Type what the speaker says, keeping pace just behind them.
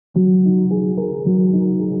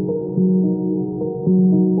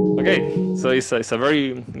Okay, so it's a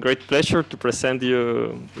very great pleasure to present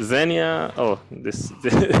you Xenia. Oh,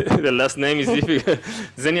 the last name is difficult.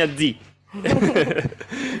 Xenia D.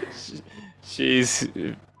 she's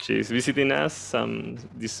she's visiting us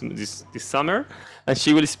this summer, and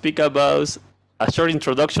she will speak about a short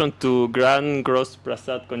introduction to Grand Gross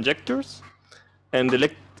Prasad conjectures, and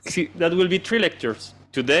that will be 3 lectures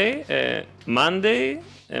today, Monday.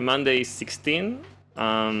 Monday is 16.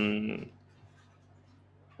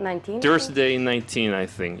 19? Thursday 19, I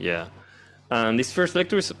think, yeah. And this first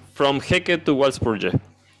lecture is from Hecke to Waldspurger.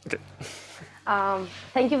 Okay.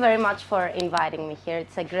 Thank you very much for inviting me here.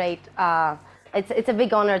 It's a great, it's a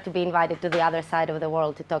big honor to be invited to the other side of the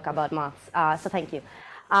world to talk about maths. So thank you.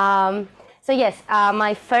 So yes,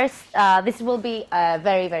 my first, this will be a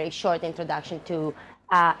very, very short introduction to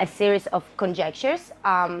a series of conjectures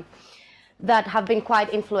that have been quite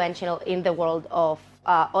influential in the world of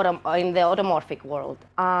in the automorphic world.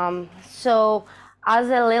 So as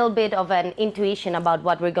a little bit of an intuition about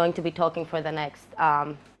what we're going to be talking for the next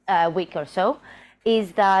week or so,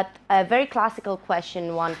 is that a very classical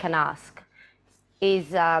question one can ask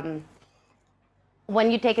is when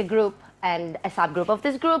you take a group and a subgroup of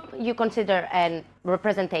this group, you consider a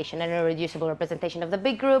representation, an irreducible representation of the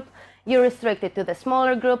big group, you restrict it to the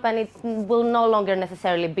smaller group, and it will no longer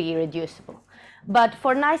necessarily be irreducible. But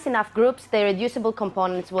for nice enough groups, the irreducible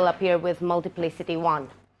components will appear with multiplicity 1.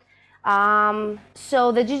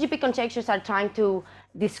 So the GGP conjectures are trying to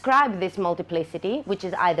describe this multiplicity, which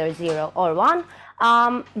is either 0 or 1,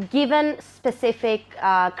 given specific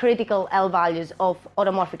critical L values of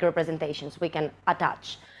automorphic representations we can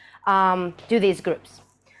attach to these groups.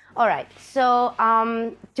 All right, so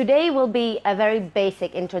today will be a very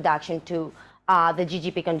basic introduction to the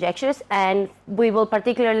GGP conjectures, and we will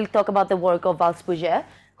particularly talk about the work of Waldspurger,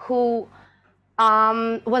 who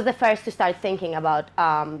was the first to start thinking about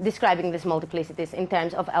describing these multiplicities in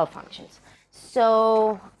terms of L functions.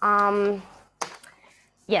 So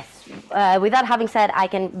yes, with that having said, I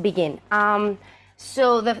can begin.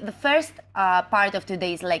 So the first part of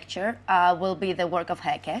today's lecture will be the work of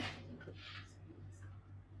Hecke.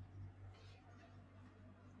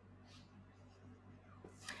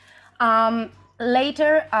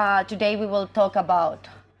 Later today we will talk about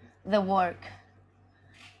the work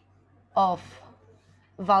of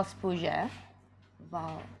Waldspurger.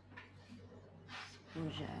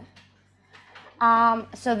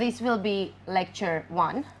 So this will be lecture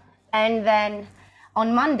 1, and then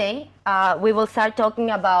on Monday we will start talking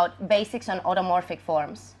about basics on automorphic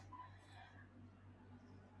forms.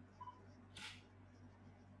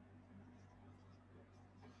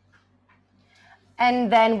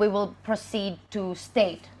 And then we will proceed to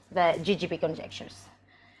state the GGP conjectures.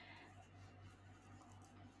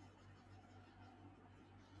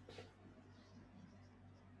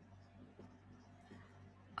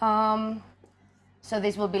 So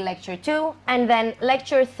this will be lecture 2, and then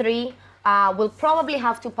lecture 3 will probably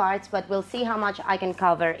have 2 parts, but we'll see how much I can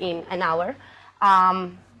cover in an hour.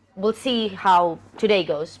 We'll see how today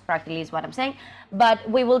goes, practically is what I'm saying. But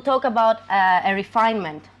we will talk about a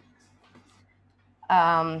refinement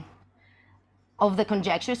of the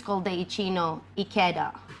conjectures called the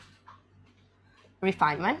Icino-Ikeda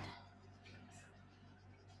refinement.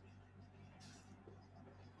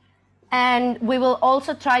 And we will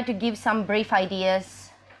also try to give some brief ideas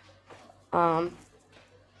of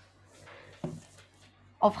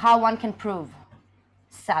how one can prove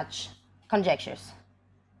such conjectures.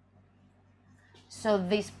 So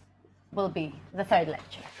this will be the 3rd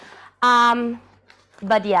lecture.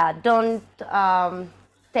 But yeah, don't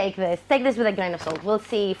take this with a grain of salt. We'll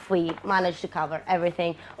see if we manage to cover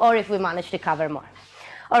everything or if we manage to cover more.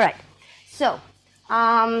 All right, so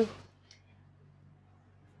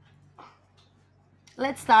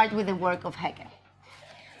let's start with the work of Hecke.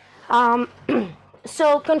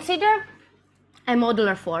 So consider a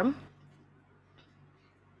modular form.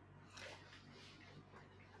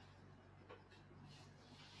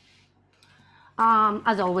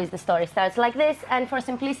 As always, the story starts like this, and for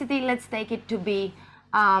simplicity, let's take it to be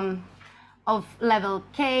of level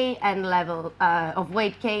k and level of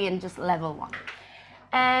weight k and just level 1.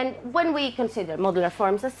 And when we consider modular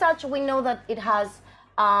forms as such, we know that it has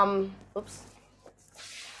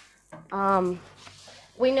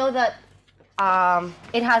we know that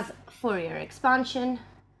it has Fourier expansion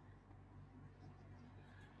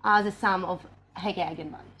as a sum of Hecke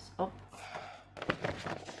eigenvalues. Oh.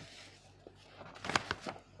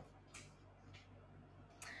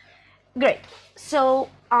 Great. So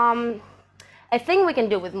a thing we can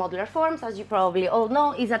do with modular forms, as you probably all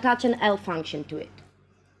know, is attach an L function to it.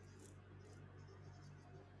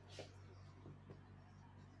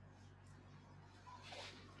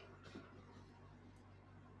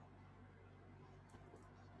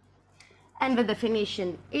 And the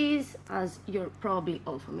definition is, as you're probably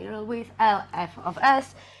all familiar with, LF of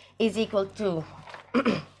S is equal to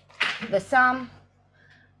the sum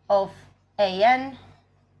of AN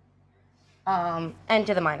n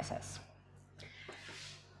to the minus S.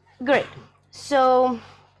 Great. So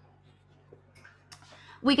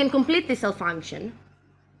we can complete this cell function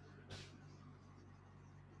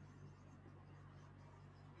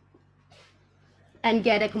and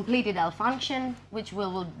get a completed L function, which we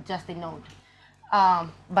will just denote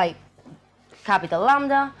by capital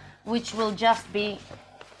lambda, which will just be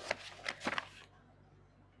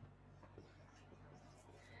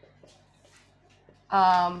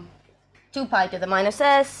um, 2 pi to the minus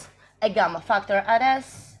S, a gamma factor at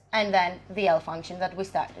S, and then the L function that we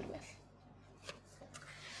started with.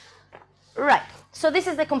 Right, so this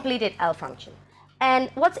is the completed L function.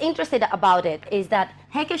 And what's interesting about it is that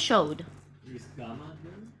Hecke showed. Is gamma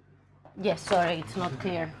then? Yes, sorry, it's not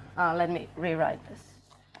clear. Let me rewrite this.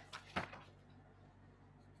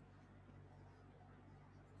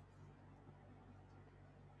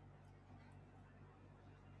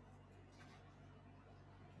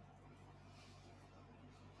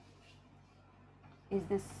 Is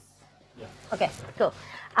this? Yeah. Okay, cool.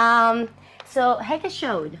 So Hecke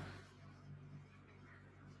showed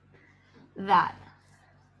that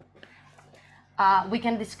we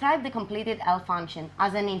can describe the completed L function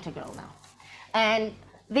as an integral now. And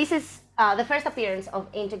this is the first appearance of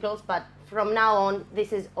integrals, but from now on,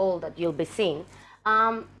 this is all that you'll be seeing.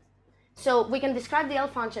 So we can describe the L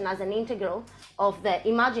function as an integral of the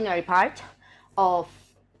imaginary part of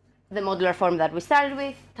the modular form that we started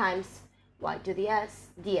with times y to the s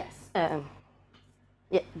ds.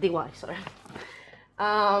 Yeah, dy, sorry.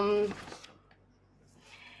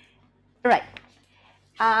 Right.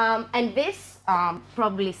 And this,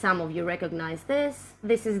 probably some of you recognize this.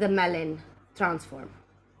 This is the Mellin transform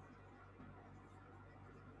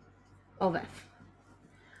of f.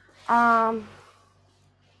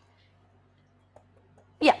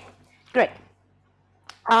 Yeah, great.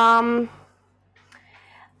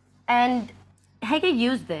 And Hecke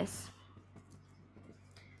used this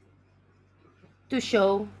to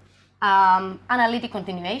show analytic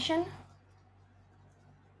continuation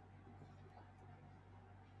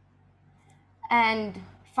and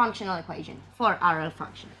functional equation for RL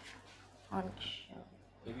function.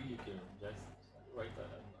 Maybe you can just write that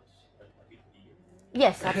a bit bigger.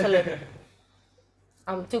 Yes, absolutely.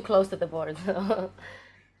 I'm too close to the board.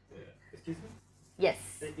 Excuse me? Yes.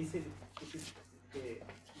 Is it dy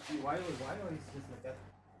or y, or is it just like that?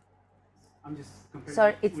 I'm just comparing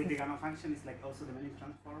Sorry, it with the gamma function. It's like also the Mellin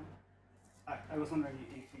transform. I was wondering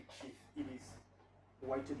if it is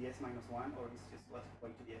y to the s minus 1, or it's just what y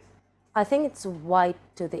to the s. I think it's y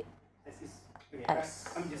to the S is okay.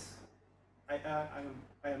 s.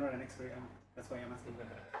 I'm not an expert. That's why I'm asking.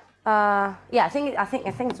 Yeah, I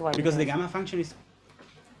think it's y. Because the gamma function is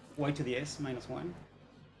y to the s minus 1,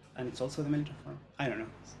 and it's also the Mellin transform. I don't know.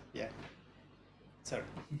 Yeah. Sorry.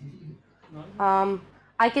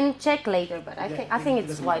 I can check later, but I think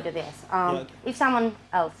it's y to the s. okay. If someone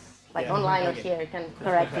else, like Yeah, online or okay. here, can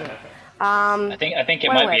correct me. I think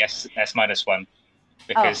it might be s minus 1,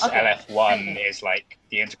 because okay. LF1 is like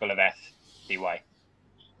the integral of f dy,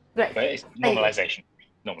 Great. but it's normalization.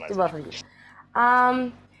 Normalization. Both of you.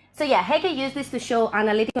 So yeah, Hecke used this to show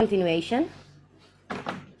analytic continuation.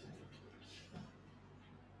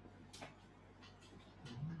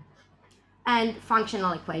 And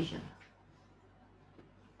functional equation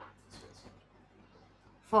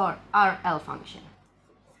for our L function.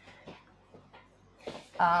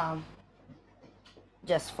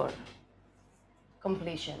 Just for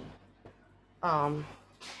completion.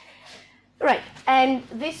 Right, and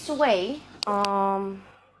this way,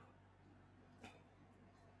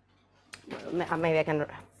 maybe I can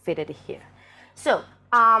fit it here. So,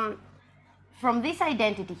 from this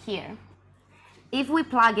identity here, if we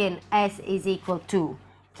plug in S is equal to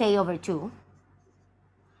K over 2,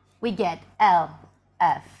 we get LF,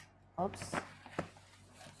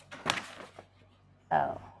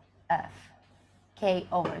 LF K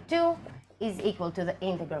over 2 is equal to the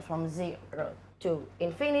integral from 0 to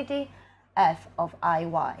infinity f of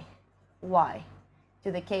y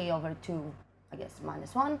to the K over 2, I guess,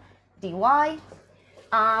 minus 1 dy.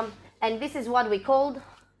 And this is what we call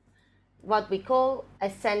a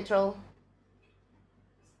central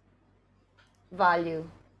value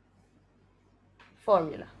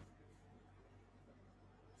formula.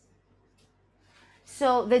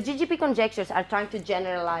 So the GGP conjectures are trying to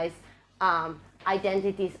generalize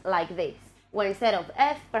identities like this, where instead of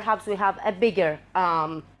f, perhaps we have a bigger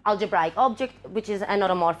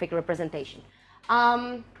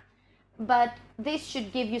but this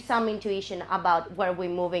should give you some intuition about where we're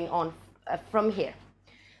moving on from here.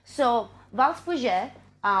 So Waldspurger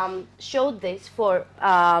showed this for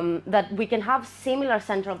that we can have similar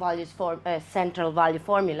central values for central value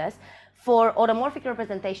formulas for automorphic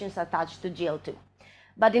representations attached to GL2.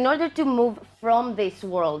 But in order to move from this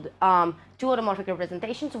world to automorphic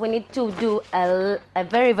representations, we need to do a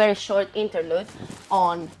very, very short interlude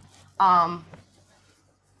on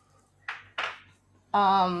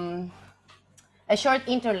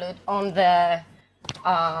the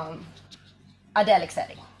adelic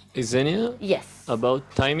setting. Xenia? Yes. About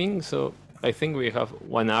timing, so I think we have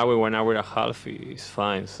 1 hour, 1.5 hours is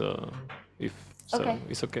fine. So if so, Okay.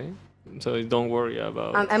 it's okay. So don't worry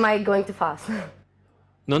about. Am I going too fast?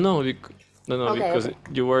 No, okay, because okay.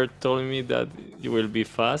 you were telling me that you will be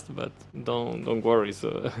fast, but don't worry.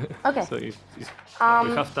 So Okay. So we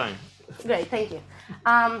have time. Great, thank you.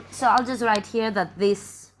 So I'll just write here that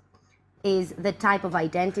this is the type of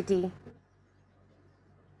identity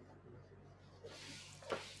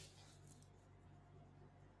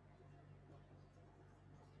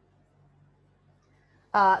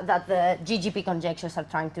that the GGP conjectures are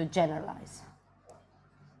trying to generalize.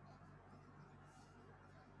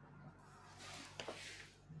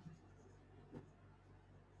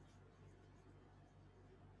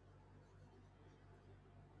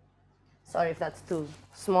 Sorry if that's too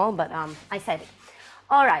small, but I said it.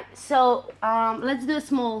 All right, so let's do a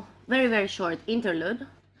small, very, very short interlude.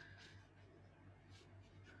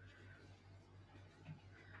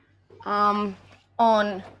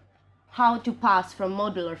 On how to pass from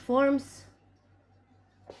modular forms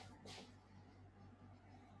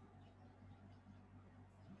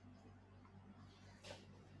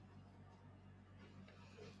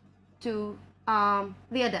to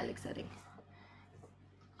the adelic setting,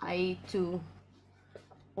 i.e. to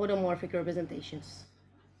automorphic representations.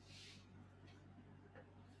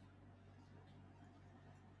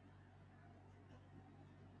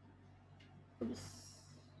 Oops.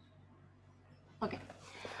 Okay.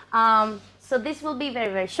 So this will be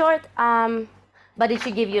very, very short, but it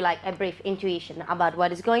should give you like a brief intuition about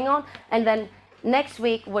what is going on. And then next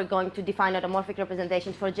week, we're going to define automorphic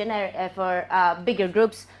representations for bigger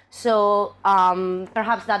groups. So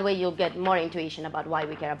perhaps that way you'll get more intuition about why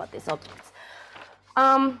we care about these objects.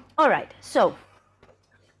 All right, so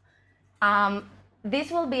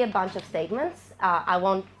this will be a bunch of statements. I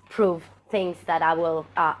won't prove things that I will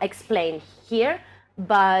explain here,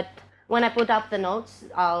 but when I put up the notes,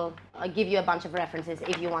 I'll give you a bunch of references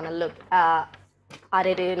if you want to look at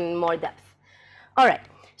it in more depth. All right,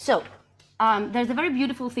 so there's a very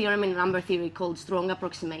beautiful theorem in number theory called strong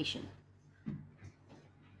approximation.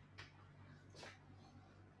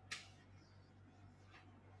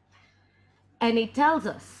 And it tells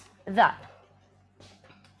us that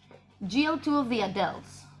GL2 of the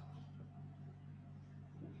adels,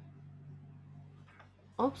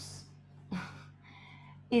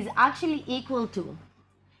 is actually equal to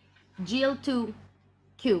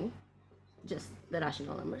GL2Q, just the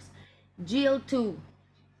rational numbers, GL2R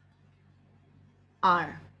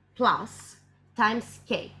plus times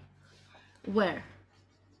K, where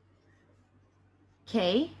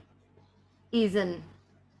K is an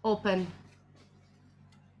open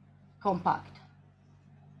compact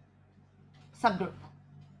subgroup.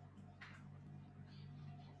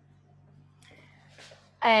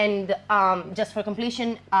 And just for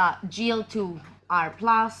completion, GL2R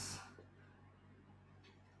plus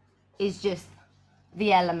is just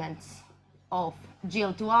the elements of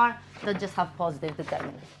GL2R that just have positive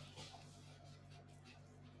determinant.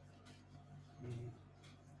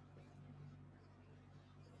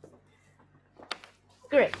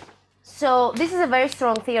 Great. So this is a very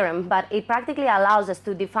strong theorem, but it practically allows us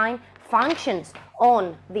to define functions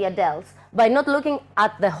on the adels by not looking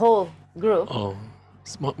at the whole group. Oh,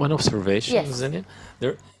 one observation, Yes. Xenia.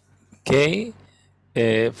 There, K,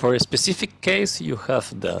 for a specific case, you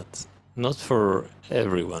have that, not for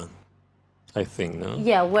everyone, I think, no?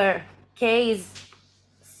 Yeah, where K is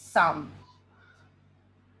some.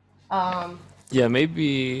 Yeah,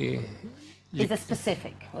 maybe. It's a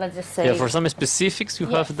specific, let's just say. Yeah, for some specifics you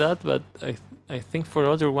Yes. have that, but I think for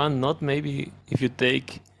other one, not maybe if you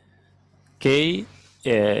take K,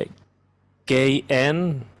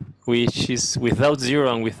 Kn, which is without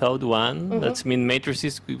 0 and without 1, that's mean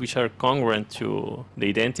matrices which are congruent to the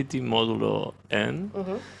identity modulo n.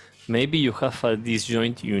 Maybe you have a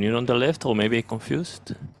disjoint union on the left, or maybe I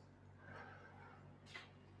confused.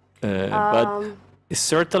 But it's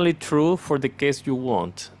certainly true for the case you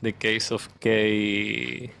want, the case of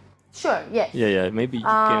K Sure, yes. Yeah. Maybe you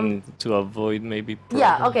can to avoid maybe.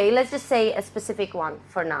 Yeah. Okay. Let's just say a specific one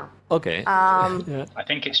for now. Okay. Yeah. I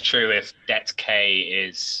think it's true if det k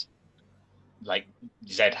is like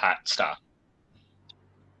z hat star.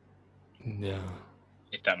 Yeah.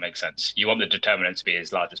 If that makes sense. You want the determinant to be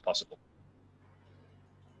as large as possible,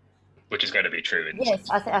 which is going to be true in this Yes,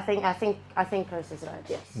 sense. I think Chris is right.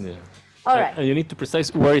 Yes. Yeah. All right. And you need to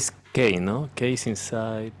precise where is k, no? K is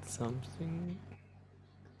inside something.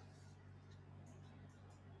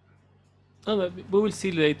 Oh, but we will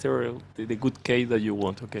see later the good k that you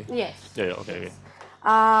want. Okay. Yes. Yeah. Okay. Yes.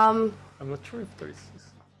 I'm not sure if there is.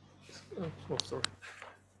 Oh, sorry.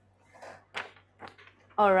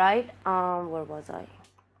 All right. Where was I?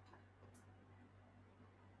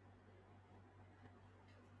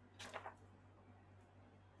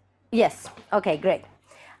 Yes. Okay. Great.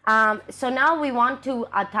 So now we want to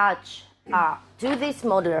attach to this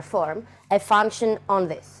modular form a function on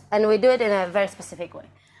this, and we do it in a very specific way.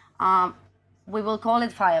 We will call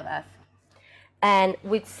it phi of f, and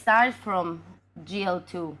we start from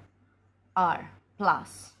GL2R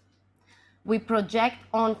plus. We project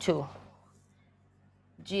onto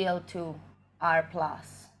GL2R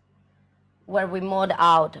plus, where we mod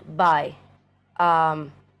out by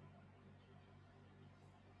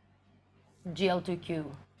GL2Q.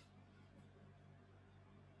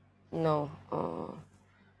 No,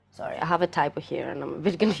 sorry, I have a typo here and I'm a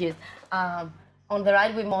bit confused. On the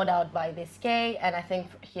right, we mod out by this K, and I think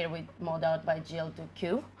here we mod out by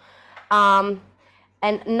GL2Q. And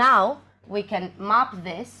now we can map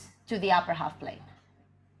this to the upper half plane,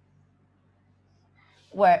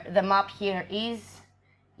 where the map here is,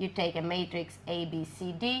 you take a matrix A, B,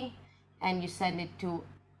 C, D, and you send it to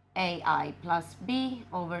AI plus B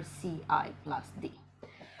over CI plus D.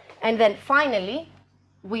 And then finally,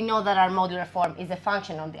 we know that our modular form is a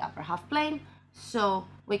function on the upper half plane, so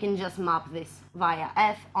we can just map this via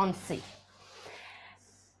F on C.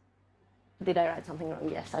 Did I write something wrong?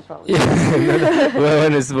 Yes, I probably did.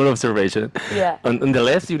 Well, it's one observation. Yeah. On the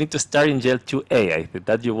left, you need to start in GL2A. I think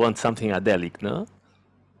that you want something adelic, no?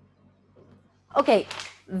 Okay,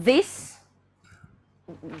 this,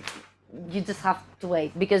 you just have to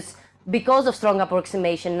wait, because of strong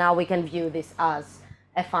approximation, now we can view this as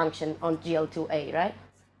a function on GL2A, right?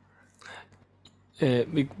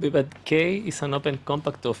 But K is an open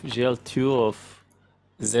compact of GL2 of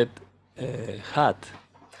Z hat.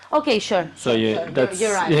 Okay, sure. So sure. that's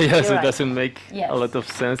You're right. so You're it right. doesn't make Yes. a lot of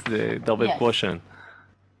sense, the double Yes. quotient.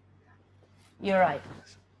 You're right.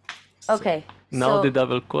 Okay. Now so, the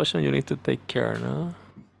double quotient you need to take care, no?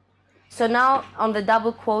 So now on the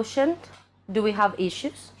double quotient, do we have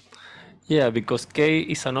issues? Yeah, because K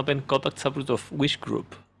is an open compact subgroup of which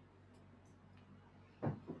group?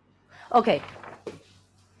 Okay.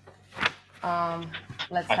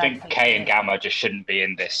 Let's I start think with K and it. gamma just shouldn't be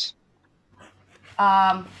in this. K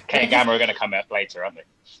let's and gamma are going to come up later, aren't they?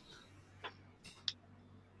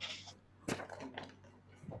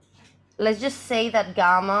 Let's just say that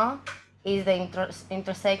gamma is the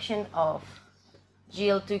intersection of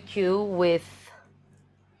GL2Q with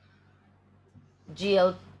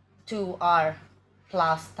GL2R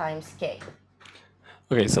plus times K.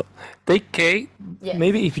 Okay, so take K. Yes.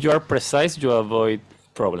 Maybe if you are precise, you avoid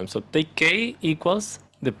problems. So take K equals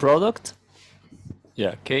the product.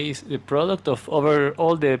 Yeah, K is the product of over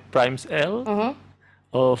all the primes L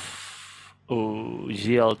of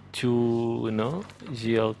GL2, no?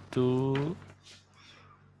 GL2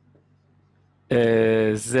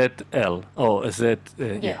 ZL. Oh, Z.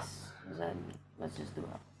 Yeah. Yes. Then let's just do it.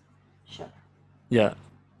 Sure. Yeah.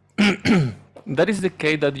 That is the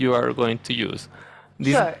K that you are going to use.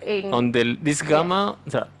 This, Sure. On this gamma,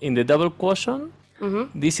 in the double quotient,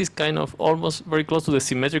 this is kind of almost very close to the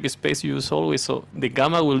symmetric space you use always. So the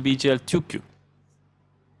gamma will be GL2Q.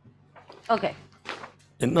 Okay.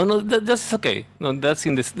 And no, that's okay. No, that's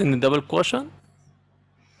in the double quotient.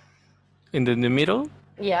 In the middle,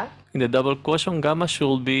 Yeah. in the double quotient, gamma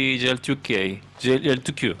should be GL2K,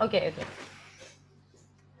 GL2Q. Okay. Okay.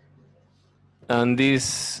 And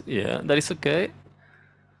this, yeah, that is okay.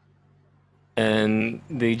 And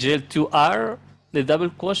the GL2R, the double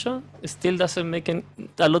quotient, still doesn't make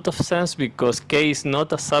a lot of sense because K is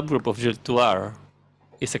not a subgroup of GL2R.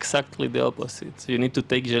 It's exactly the opposite. So you need to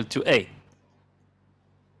take GL2A.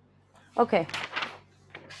 Okay.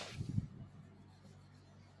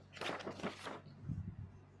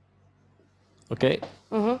 Okay?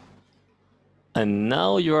 And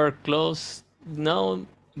now you are close. Now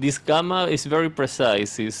this gamma is very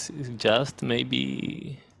precise. It's just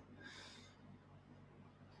maybe...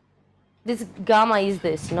 This gamma is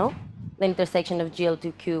this, no? The intersection of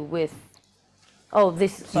GL2Q with Oh,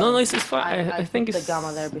 this. No, no, Sorry. it's fine. I think put it's the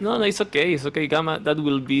gamma there before. no, no, it's okay. It's okay. Gamma, that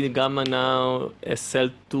will be the gamma now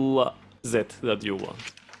SL2 Z that you want.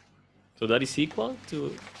 So that is equal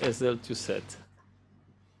to SL2 Z.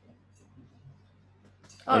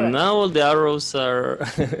 And right. now all the arrows are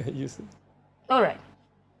used. All right.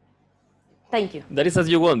 Thank you. That is as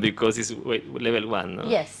you want because it's level 1. No?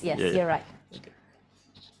 Yes, Yeah, you're right. Okay.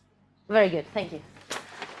 Very good. Thank you.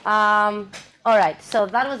 All right. So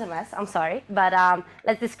that was a mess. I'm sorry, but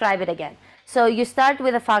let's describe it again. So you start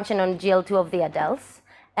with a function on GL2 of the adels,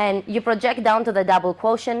 and you project down to the double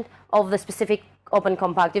quotient of the specific open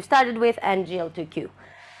compact you've started with and GL2Q.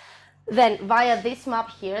 Then via this map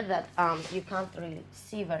here that you can't really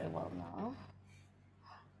see very well now,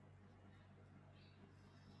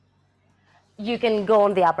 you can go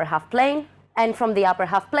on the upper half plane, and from the upper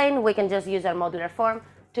half plane, we can just use our modular form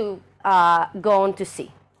to go on to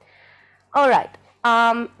C. All right.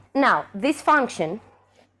 Now, this function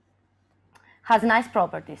has nice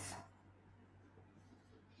properties.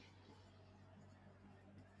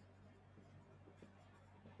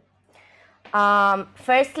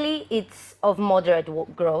 Firstly, it's of moderate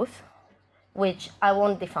growth, which I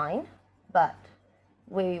won't define, but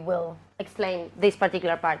we will explain this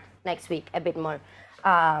particular part next week a bit more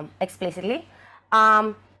explicitly.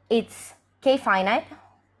 It's K finite,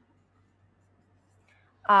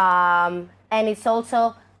 and it's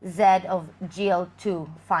also Z of GL2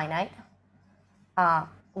 finite,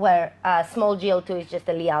 where small GL2 is just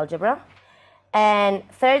a Lie algebra. And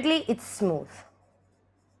thirdly, it's smooth.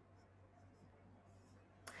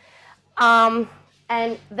 And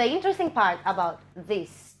the interesting part about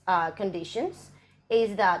these conditions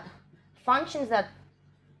is that functions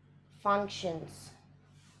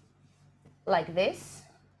like this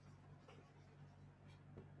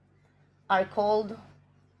are called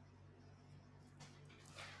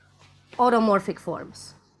automorphic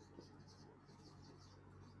forms.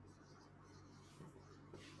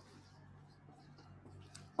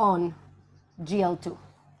 On GL2.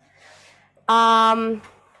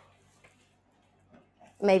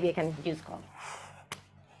 Maybe I can use call.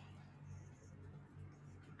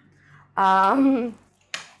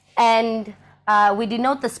 And we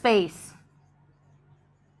denote the space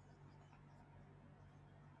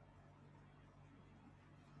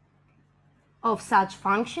of such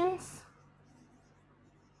functions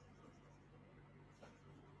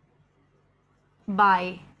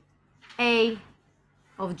by A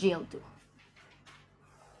of GL2.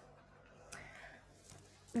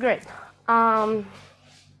 Great.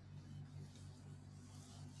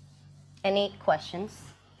 Any questions?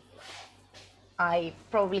 I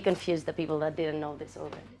probably confused the people that didn't know this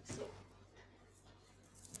already. So.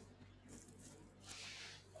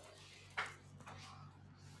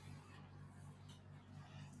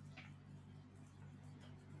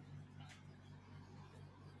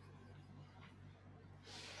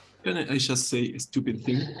 Can I just say a stupid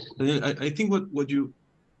thing? I think what you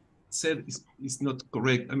said is not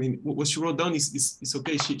correct. I mean, what she wrote down is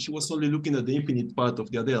okay. She was only looking at the infinite part of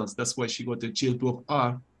the adels. That's why she got a GL2 of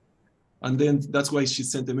R. And then that's why she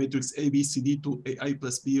sent the matrix A, B, C, D to I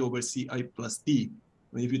plus B over C, I plus D.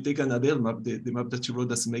 I mean, if you take an adel map, the map that you wrote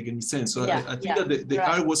doesn't make any sense. So I think that the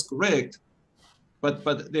right. R was correct. But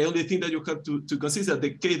the only thing that you have to consider,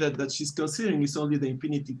 the K that she's considering is only the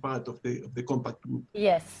infinity part of the compact group.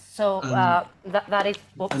 Yes, so that is,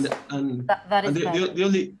 whoops, that is the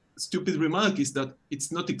only stupid remark is that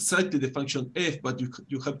it's not exactly the function f, but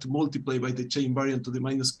you have to multiply by the chain invariant to the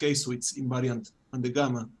minus k, so it's invariant on the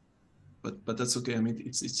gamma. But that's okay. I mean,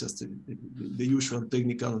 it's just the usual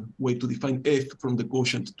technical way to define f from the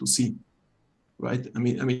quotient to c, right? I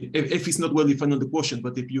mean, f is not well defined on the quotient,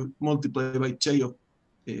 but if you multiply by j of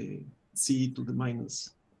c to the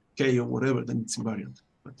minus k or whatever, then it's invariant.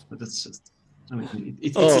 But that's just, I mean,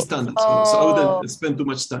 it's a standard. So I wouldn't spend too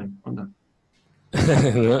much time on that.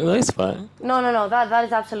 No, it's fine. No, that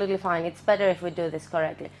is absolutely fine. It's better if we do this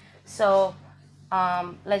correctly. So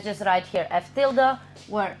let's just write here f tilde,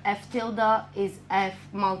 where f tilde is f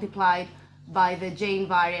multiplied by the j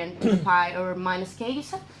invariant to pi or minus k, you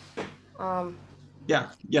said? Yeah.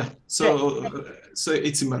 So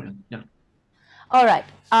it's invariant, yeah. All right.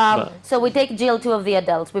 So we take GL2 of the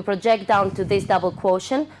adults. We project down to this double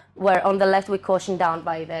quotient, where on the left we quotient down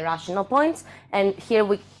by the rational points, and here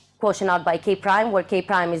we quotient out by k prime, where k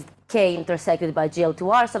prime is k intersected by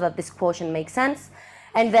GL2R, so that this quotient makes sense.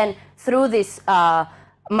 And then through this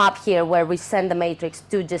map here, where we send the matrix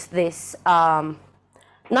to just this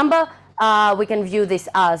number, we can view this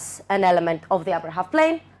as an element of the upper half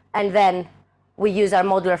plane, and then we use our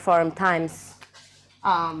modular form times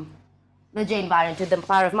the j invariant to the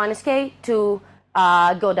power of minus k to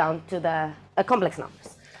go down to the complex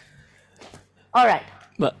numbers. All right.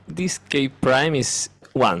 But this K prime is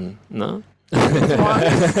 1, no?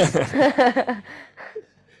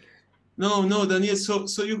 No, Daniel.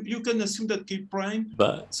 So you can assume that K prime.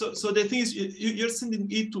 But So the thing is, you're sending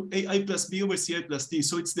e to ai plus b over ci plus d.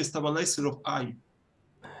 So it's the stabilizer of I.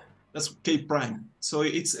 That's K prime. So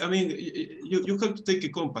it's, I mean, you have to take a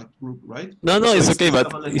compact group, right? no, so it's okay.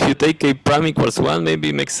 But if you take K prime equals 1, maybe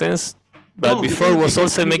it makes sense. But No, before was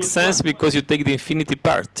also makes equals sense 1. because you take the infinity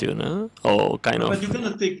part, you know, or kind of. But you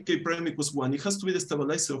cannot take K prime equals 1. It has to be the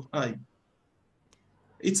stabilizer of I.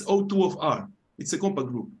 It's O2 of R. It's a compact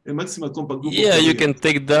group, a maximal compact group. Yeah, you can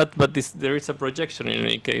take that, but there is a projection in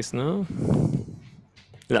any case, no?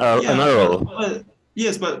 An arrow.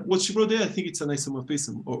 Yes, but what she wrote there, I think it's an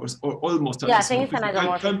isomorphism, or almost an Yeah, isomorphism. I think it's an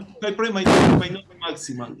isomorphism. Chi prime might not be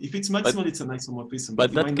maximal. If it's maximal, it's an isomorphism.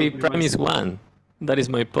 But that K prime is 1. That is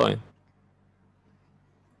my point.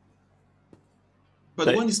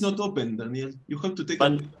 But 1 is not open, Daniel. You have to take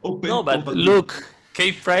an open. No, but look,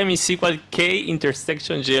 K prime is equal to K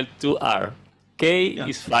intersection GL2R. K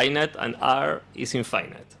is finite and R is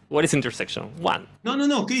infinite. What is intersection? 1.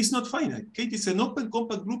 No. K is not finite. K is an open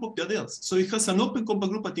compact group of the adels. So it has an open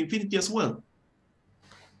compact group at infinity as well.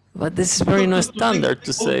 But this is very not standard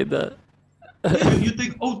to say that. You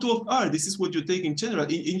take O2 of R. This is what you take in general.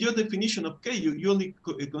 In your definition of K, you only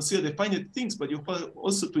consider the finite things, but you have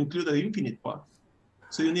also to include the infinite part.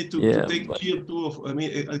 So you need to take GL2 of,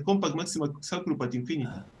 a compact maximal subgroup at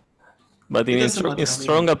infinity. But in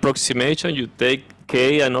strong approximation, you take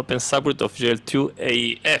K an open subgroup of GL2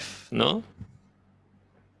 AF, no?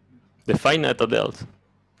 The finite adelt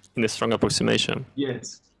in the strong approximation.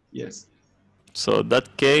 Yes. So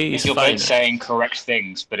that K is you're finite. both saying correct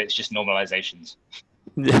things, but it's just normalizations.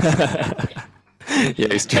 Yeah,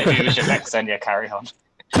 it's true. Maybe we should let Xenia carry on.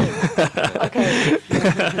 Okay.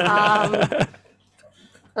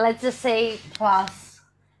 Let's just say plus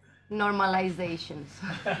normalizations.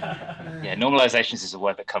 Yeah, normalizations is a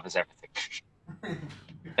word that covers everything.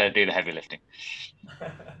 Do the heavy lifting.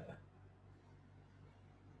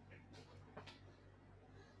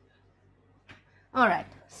 All right.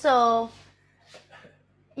 So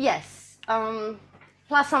yes,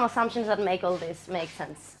 plus some assumptions that make all this make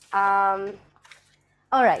sense. All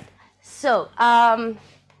right. So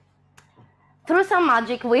through some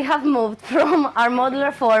magic, we have moved from our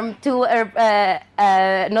modular form to a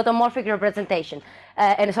notomorphic representation.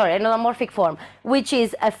 An notomorphic form, which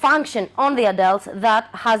is a function on the adels that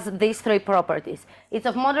has these 3 properties. It's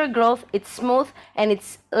of moderate growth, it's smooth, and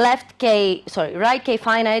it's right K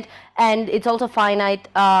finite, and it's also finite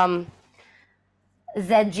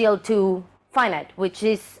ZGL2 finite, which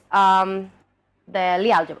is the Lie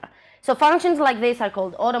algebra. So functions like this are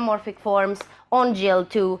called automorphic forms on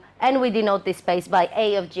GL2, and we denote this space by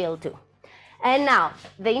A of GL2. And now,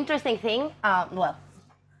 the interesting thing,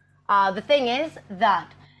 the thing is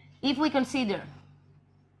that if we consider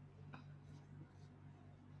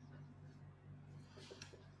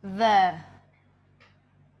the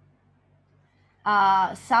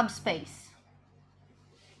subspace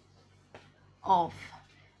of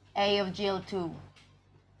A of GL2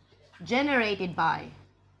 generated by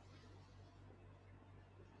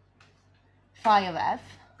phi of f,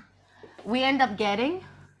 we end up getting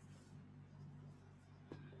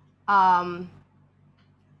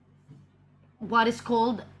what is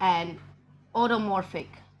called an automorphic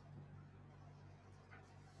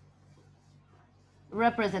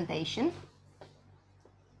representation,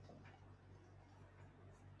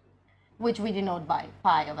 which we denote by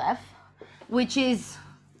pi of f, which is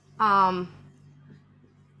an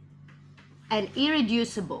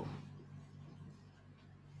irreducible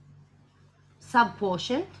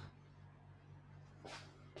subquotient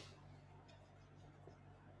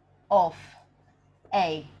of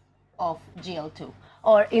A of GL2,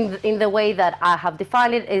 or in the way that I have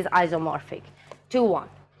defined it is isomorphic to 1.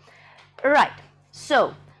 Right,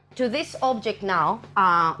 so to this object now,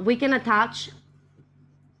 we can attach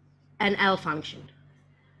an L function.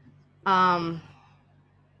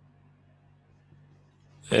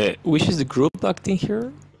 Which is the group acting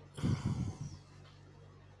here?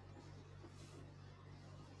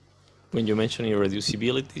 When you mention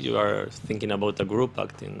irreducibility, you are thinking about a group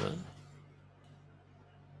acting.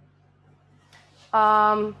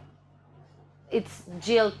 It's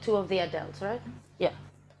GL2 of the adels, right? Yeah.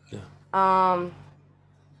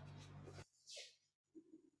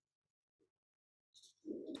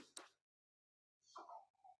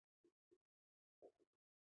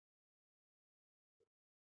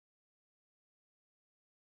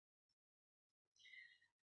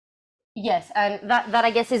 Yes, and that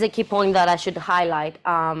I guess is a key point that I should highlight,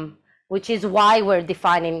 which is why we're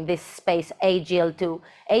defining this space AGL2.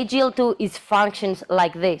 AGL2 is functions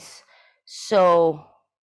like this. So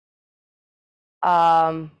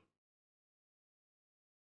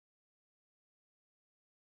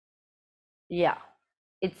yeah,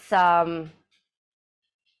 it's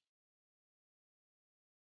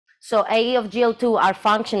so A of GL2 are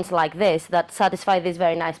functions like this that satisfy these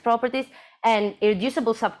very nice properties, and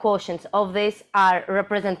irreducible subquotients of this are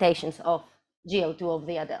representations of GL2 of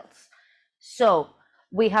the adels. So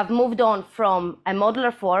we have moved on from a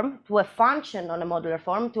modular form to a function on a modular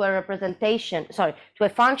form to a representation, sorry, to a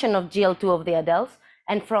function of GL2 of the adels,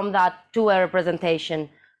 and from that to a representation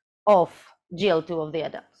of GL2 of the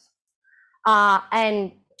adels.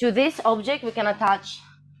 And to this object, we can attach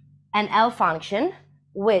an L function,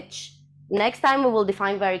 which next time we will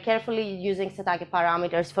define very carefully using Satake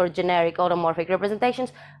parameters for generic automorphic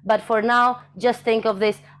representations. But for now, just think of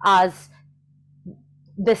this as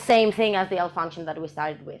the same thing as the L function that we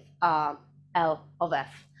started with, L of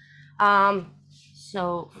F.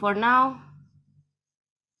 So for now,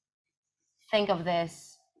 think of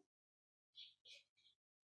this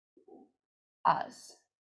as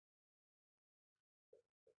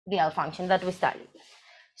the L function that we started with.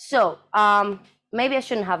 So maybe I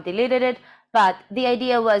shouldn't have deleted it, but the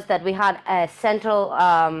idea was that we had a central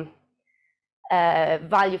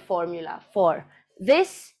value formula for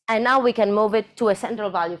this, and now we can move it to a central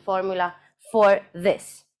value formula for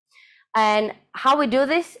this. And how we do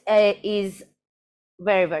this is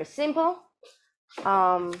very, very simple.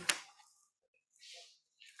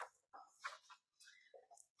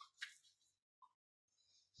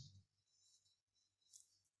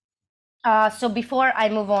 So before I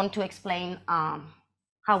move on to explain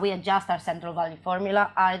how we adjust our central value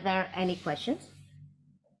formula, are there any questions?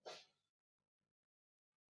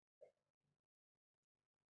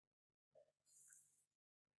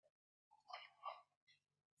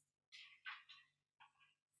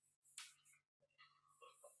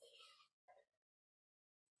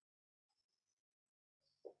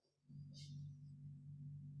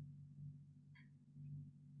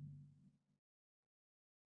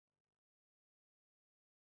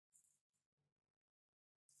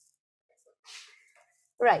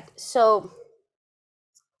 Right, so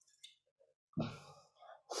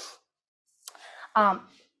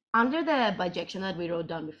under the bijection that we wrote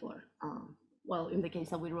down before, well, in the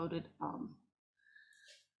case that we wrote it,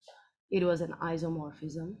 it was an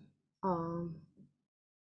isomorphism.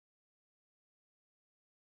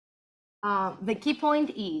 The key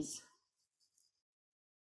point is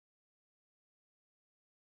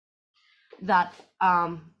that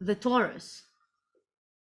the torus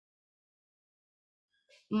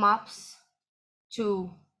maps to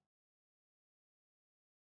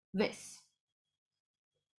this.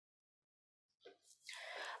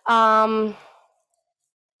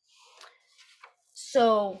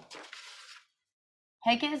 So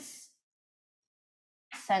Hecke's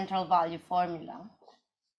central value formula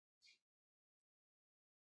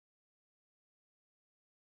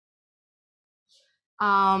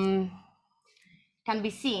can be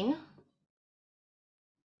seen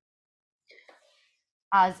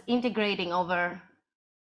as integrating over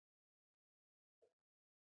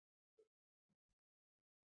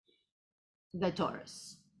the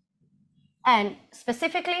torus. And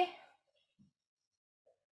specifically,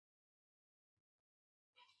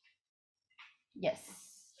 yes,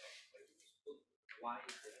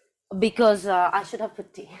 because I should have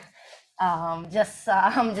put T. I'm just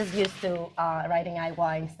used to writing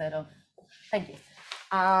IY instead of, thank you.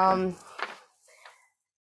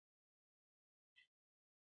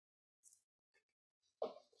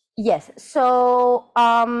 Yes, so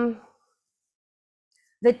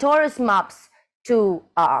the torus maps to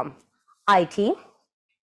IT.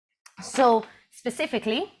 So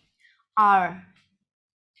specifically, our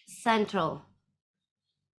central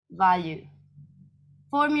value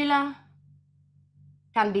formula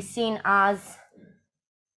can be seen as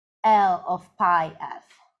L of pi f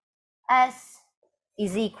s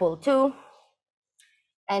is equal to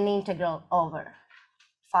an integral over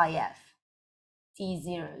phi f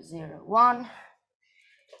t001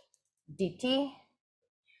 dt,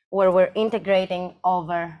 where we're integrating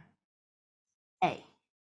over A,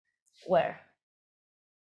 where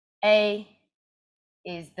A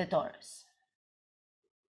is the torus.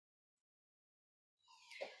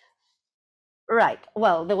 Right,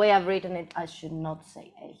 well, the way I've written it, I should not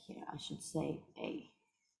say A here, I should say A,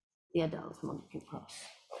 the adels molecule cross.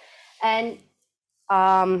 And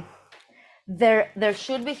there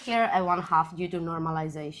should be here a 1/2 due to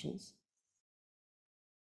normalizations.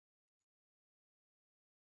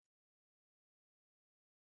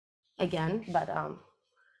 again, but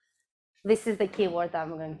this is the keyword I'm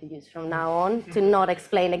going to use from now on to not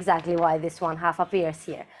explain exactly why this 1/2 appears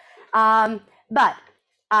here. But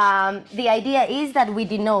the idea is that we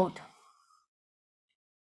denote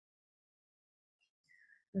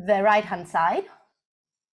the right-hand side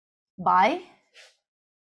by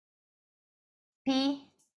P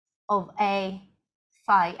of A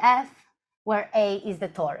phi F, where A is the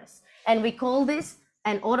torus. And we call this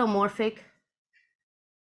an automorphic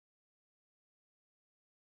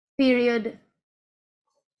period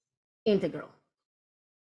integral.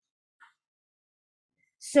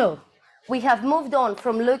 So we have moved on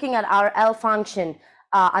from looking at our L function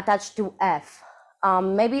attached to F.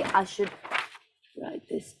 Maybe I should write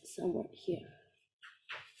this somewhere here.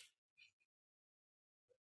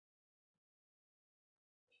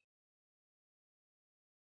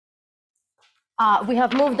 We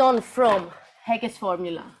have moved on from Hecke's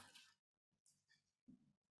formula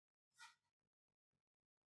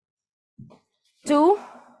to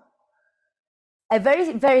a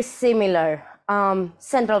very, very similar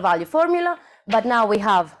central value formula, but now we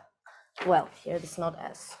have, well, here it's not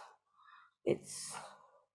S, it's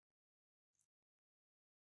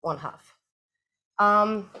 1/2.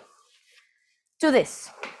 To this.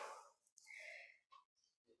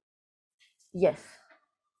 Yes.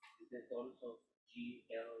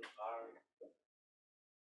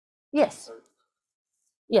 Yes.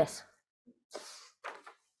 Yes.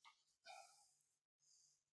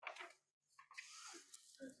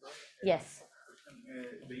 Yes.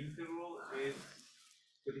 The integral is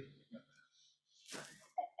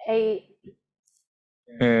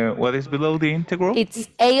what is below the integral? It's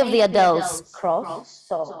A of the Adels cross,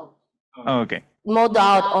 so Okay. mod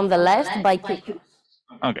out on the left by Q.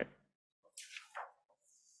 Okay.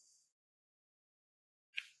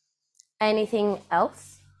 Anything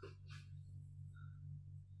else?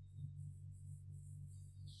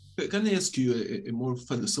 Can I ask you a more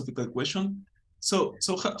philosophical question? So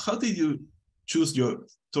how did you choose your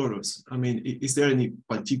torus? I mean, is there any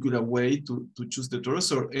particular way to choose the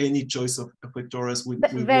torus, or any choice of a torus will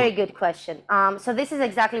Very work? good question. So this is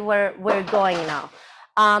exactly where we're going now.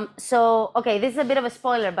 So, okay, this is a bit of a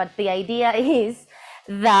spoiler, but the idea is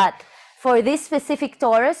that for this specific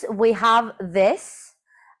torus, we have this.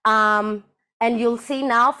 And you'll see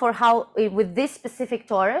now for how, with this specific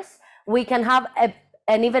torus, we can have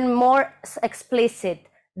an even more explicit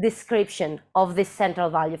description of this central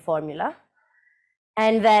value formula.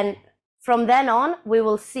 And then from then on, we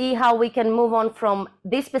will see how we can move on from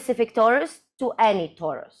this specific torus to any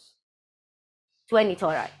torus, to any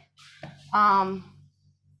tori.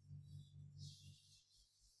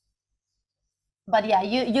 But yeah,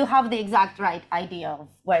 you have the exact right idea of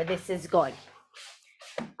where this is going.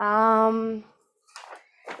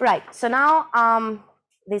 Right, so now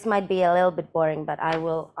this might be a little bit boring, but I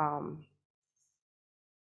will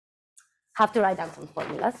have to write down some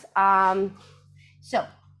formulas. So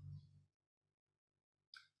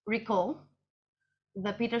recall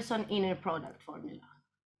the Peterson inner product formula.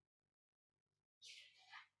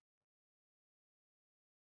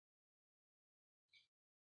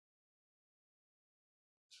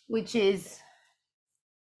 Which is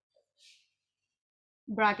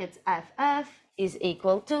brackets FF is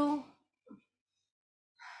equal to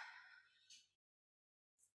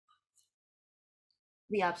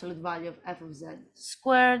the absolute value of f of z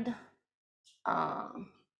squared,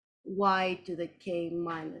 y to the k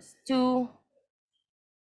minus 2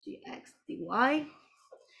 dx dy.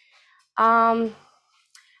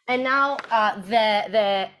 And now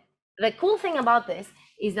the cool thing about this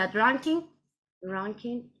is that Rankin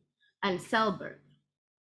and Selberg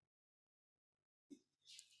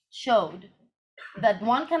showed that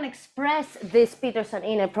one can express this Peterson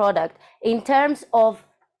inner product in terms of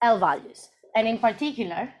L values. And in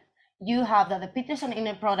particular, you have that the Peterson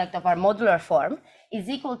inner product of our modular form is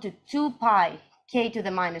equal to 2 pi k to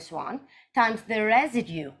the minus 1 times the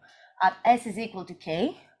residue at s is equal to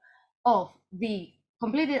k of the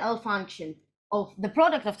completed L function of the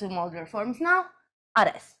product of two modular forms now at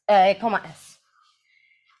s, comma s.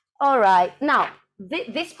 All right, now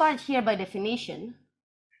this part here by definition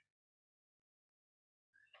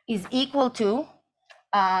is equal to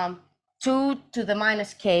 2 to the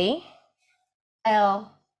minus k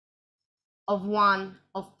L of 1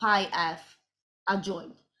 of pi f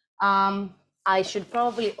adjoint. I should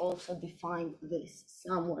probably also define this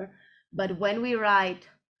somewhere, but when we write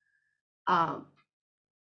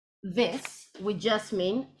this, we just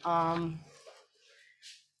mean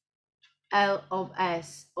L of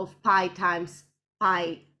s of pi times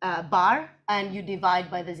pi bar, and you divide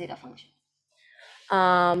by the zeta function.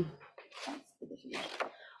 That's the definition.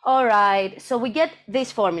 All right, so we get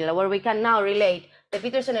this formula where we can now relate the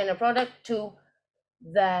Peterson inner product to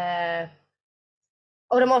the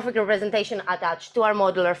automorphic representation attached to our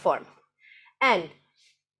modular form. And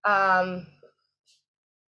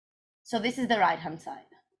so this is the right-hand side.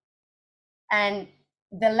 And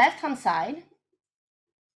the left-hand side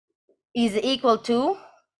is equal to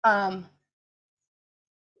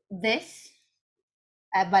this,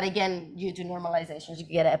 but again, due to normalizations, you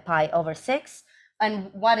get a pi over 6.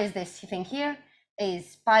 And what is this thing here?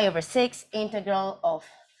 Is pi over 6 integral of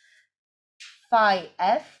phi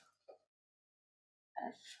f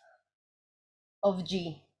of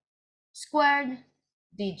g squared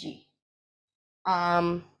dg.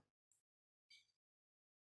 All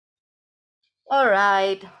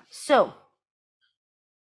right, so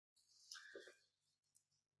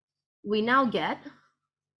we now get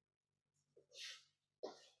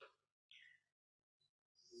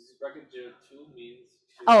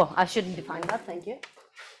oh, I shouldn't define that, thank you.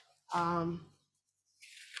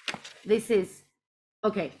 This is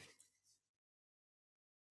okay.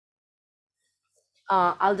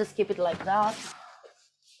 I'll just keep it like that.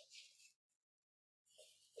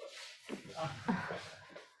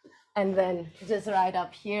 And then just right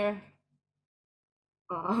up here.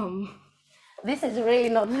 This is really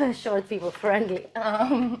not short people friendly.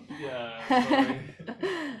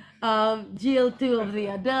 GL2 of the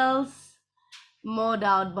adels, mod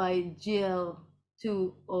out by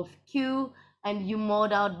GL2 of Q, and you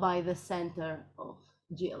mod out by the center of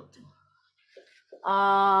GL2.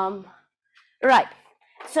 Right,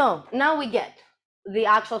 so now we get the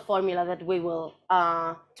actual formula that we will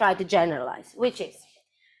try to generalize, which is,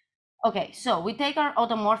 okay, so we take our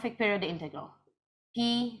automorphic period integral,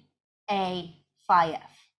 P A phi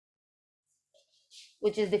f,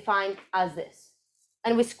 which is defined as this,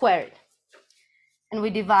 and we square it, and we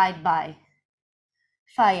divide by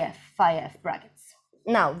phi f brackets.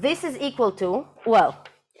 Now, this is equal to, well,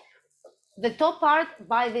 the top part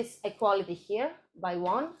by this equality here, by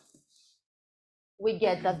 1, we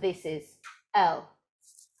get that this is L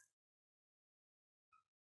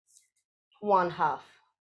 1/2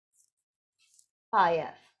 pi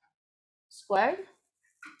f squared,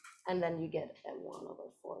 and then you get m1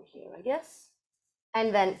 over 4 here, I guess.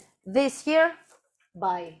 And then this here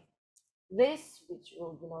by this, which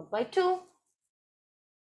will be not by 2,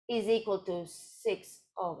 is equal to 6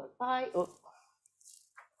 over pi, or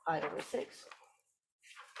pi over 6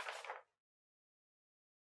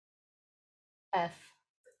 f.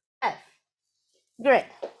 Great.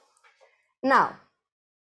 Now,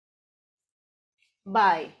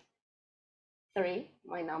 by 3,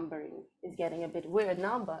 my numbering is getting a bit weird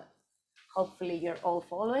now, but hopefully you're all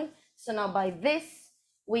following. So now by this,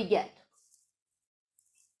 we get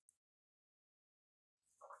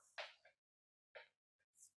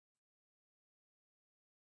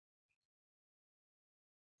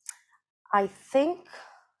I think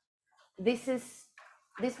this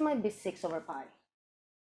might be 6 over pi.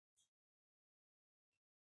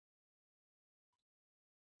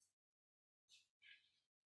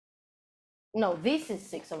 No, this is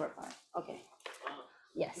 6 over pi. Okay.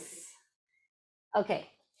 Yes. Okay.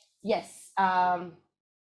 Yes.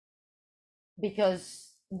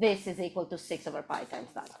 Because this is equal to 6 over pi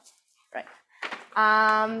times that. Right.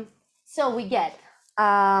 So we get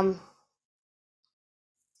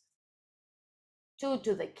 2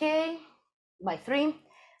 to the k by 3,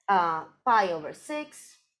 pi over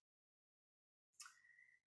 6.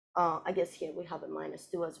 I guess here we have a minus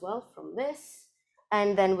 2 as well from this.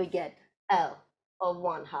 And then we get L of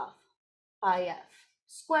 1/2 pi f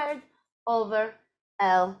squared over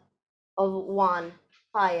L of 1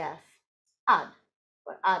 pi f add,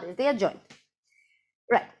 where add is the adjoint.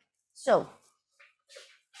 Right, so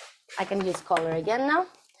I can use color again now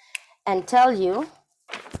and tell you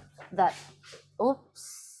that, oops,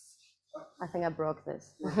 I think I broke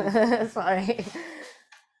this, sorry.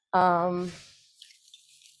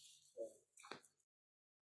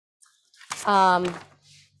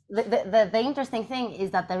 The interesting thing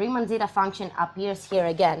is that the Riemann zeta function appears here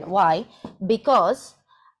again. Why? Because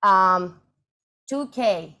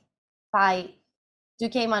 2k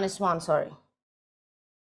minus 1, sorry.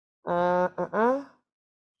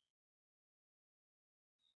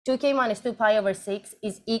 2k minus 2 pi over 6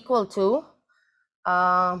 is equal to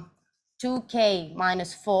 2k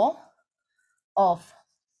minus 4 of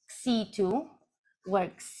C2,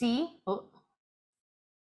 where C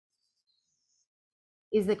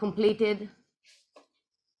is the completed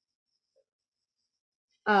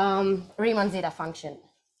Riemann zeta function.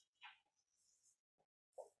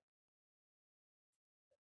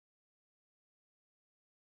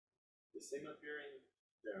 The same appearing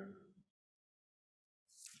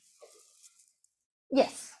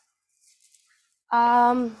Yes.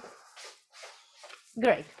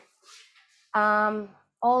 Great.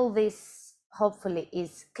 All this hopefully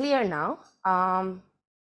is clear now.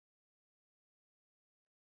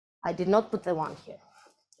 I did not put the one here.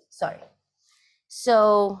 Sorry.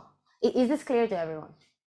 So is this clear to everyone?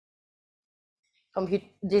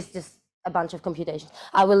 This is just a bunch of computations.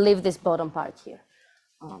 I will leave this bottom part here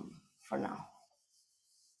for now.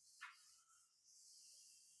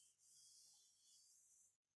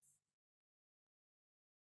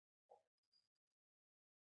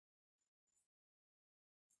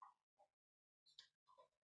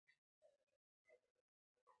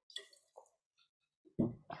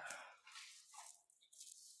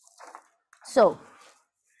 So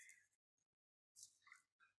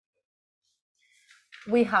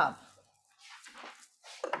we have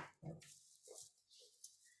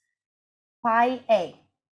pi a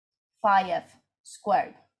phi f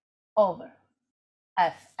squared over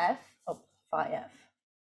ff of phi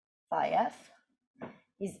f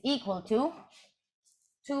is equal to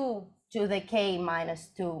 2 to the k minus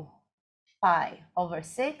 2 pi over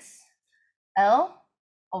 6 L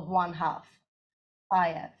of 1/2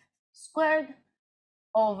 pi f squared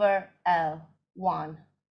over L1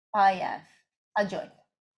 pi f adjoint.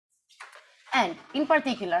 And in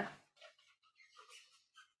particular,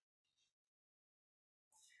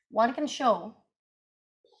 one can show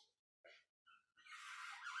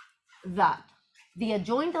that the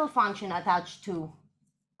adjointal function attached to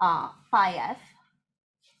pi f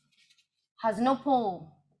has no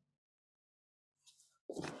pole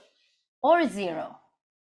or 0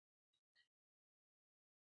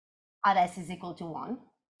 at s is equal to 1,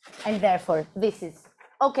 and therefore this is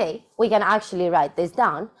okay. We can actually write this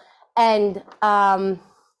down, and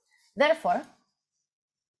therefore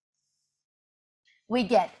we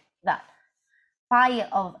get that pi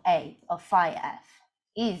of a of phi f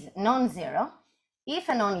is non-zero if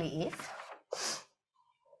and only if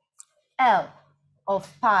L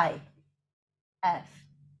of pi f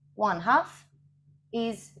 1/2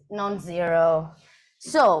 is non-zero.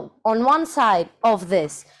 So on one side of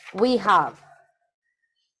this we have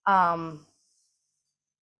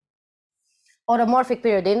automorphic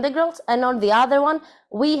period integrals, and on the other one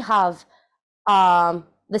we have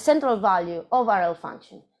the central value of our L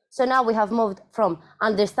function. So now we have moved from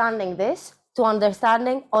understanding this to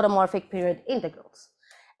understanding automorphic period integrals.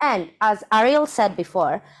 And as Ariel said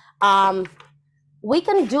before, we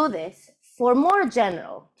can do this for more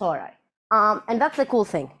general tori. And that's the cool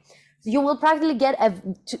thing. You will practically get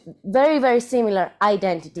very, very similar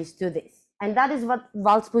identities to this. And that is what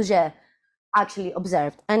Waldspurger actually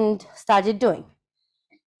observed and started doing.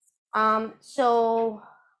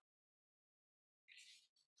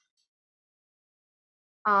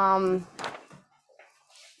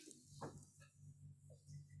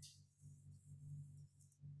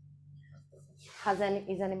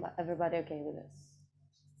 Everybody okay with this?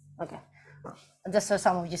 Okay. Just so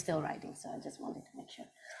some of you still writing, so I just wanted to make sure.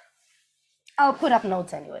 I'll put up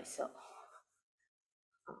notes anyway, so.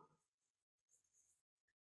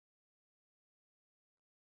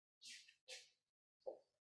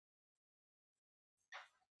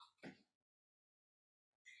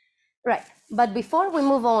 Right, but before we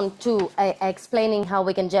move on to explaining how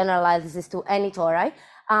we can generalize this to any tori,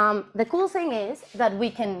 the cool thing is that we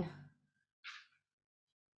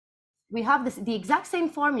have the exact same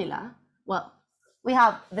formula. Well, we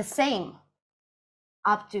have the same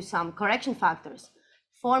up to some correction factors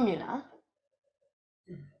formula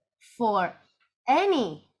for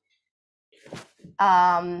any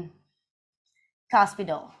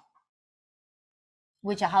cuspidal,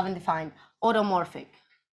 which I haven't defined, automorphic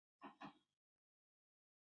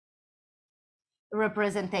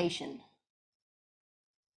representation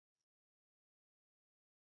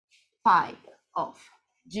pi of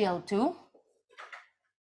GL2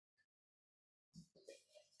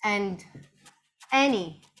 and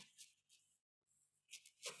any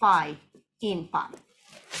phi in pi.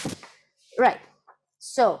 Right,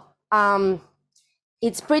 so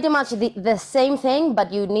it's pretty much the same thing,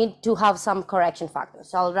 but you need to have some correction factors.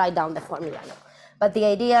 So I'll write down the formula now. But the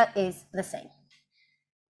idea is the same.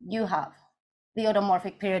 You have the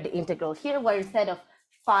automorphic period integral here, where instead of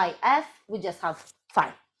phi f, we just have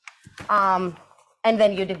phi. And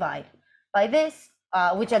then you divide by this,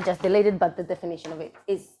 which I just deleted, but the definition of it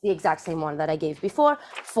is the exact same one that I gave before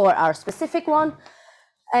for our specific one.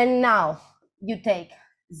 And now you take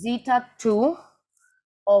zeta 2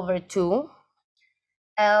 over 2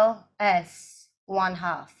 LS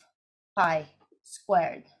 1/2 pi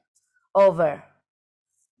squared over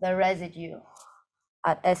the residue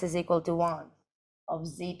at S is equal to 1 of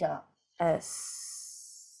zeta S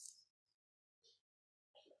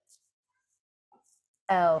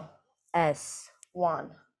L S1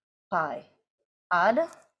 pi add,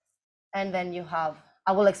 and then you have,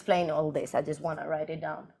 I will explain all this, I just want to write it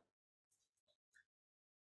down.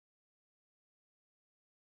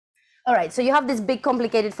 All right, so you have this big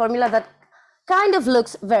complicated formula that kind of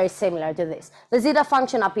looks very similar to this. The zeta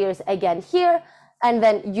function appears again here, and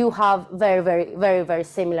then you have very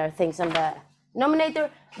similar things on the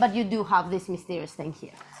denominator, but you do have this mysterious thing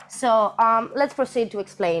here. So let's proceed to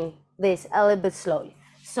explain this a little bit slowly.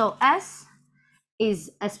 So S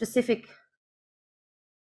is a specific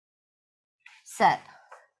set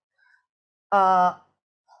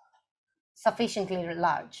sufficiently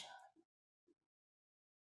large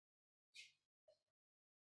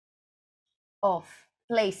of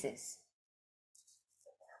places,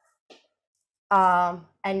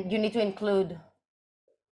 and you need to include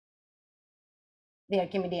the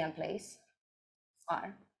Archimedean place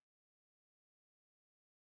R.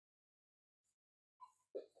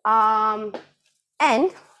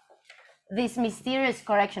 And this mysterious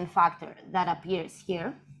correction factor that appears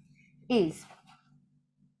here is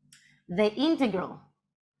the integral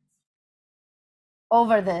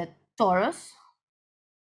over the torus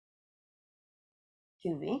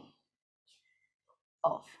QV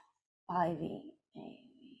of pi v a v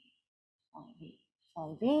phi v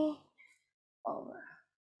phi v over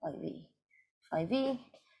pi v phi v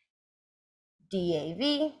DAV.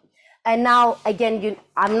 And now again,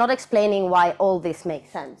 I'm not explaining why all this makes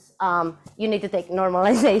sense. You need to take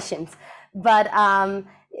normalizations, but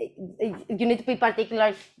you need to be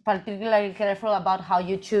particularly careful about how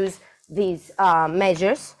you choose these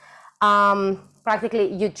measures.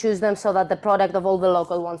 Practically, you choose them so that the product of all the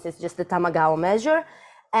local ones is just the Tamagawa measure.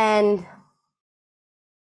 And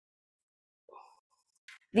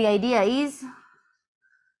the idea is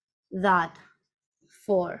that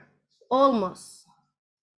for almost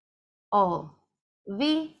all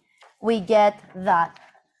V, we get that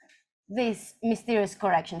this mysterious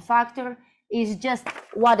correction factor is just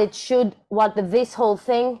what this whole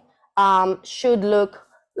thing should look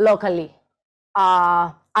locally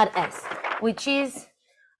at S, which is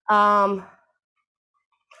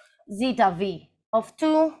zeta V of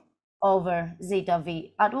 2 over zeta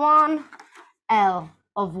V at 1, L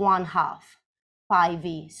of 1/2 pi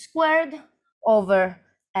V squared over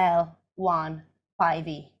L1 pi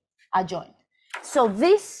V adjoint. So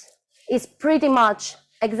this is pretty much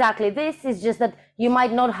exactly this, is just that you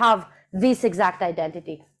might not have this exact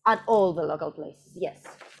identity at all the local places. Yes.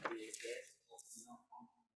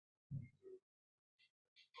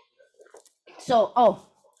 So,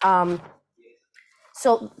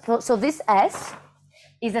 so this S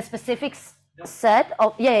is a specific set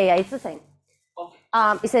of, it's the same.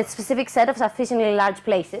 It's a specific set of sufficiently large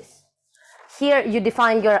places. Here you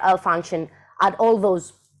define your L function at all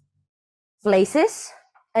those places,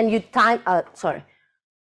 and you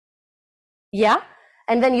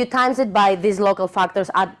and then you times it by these local factors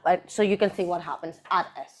so you can see what happens at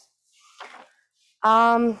S.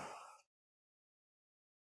 All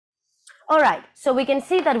right, so we can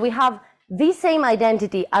see that we have the same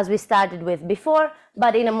identity as we started with before,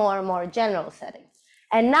 but in a more general setting.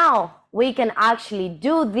 And now we can actually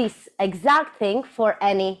do this exact thing for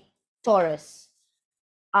any torus.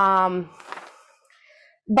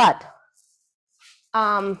 But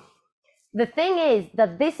the thing is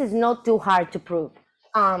that this is not too hard to prove.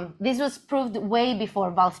 This was proved way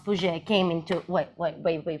before Waldspurger came into, way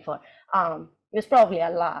before. It was probably a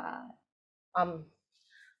lot. I don't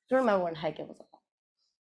remember when Hecke was.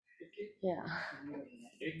 Yeah.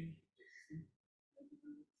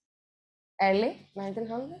 Early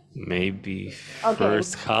 1900? Maybe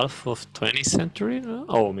first half of 20th century? No?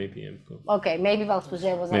 Oh, maybe. Okay, maybe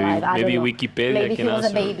Waldspurger was alive. I maybe don't know. Wikipedia maybe can he was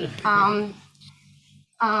answer. a baby.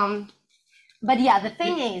 But yeah, the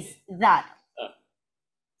thing is that.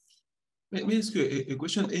 Let me ask you a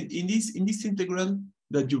question. In this integral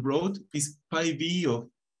that you wrote is pi v of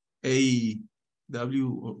a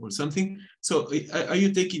w or something. So are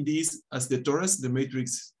you taking this as the torus, the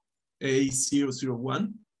matrix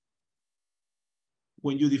A001,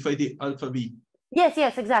 when you define the alpha v? Yes,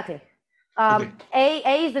 exactly. Okay.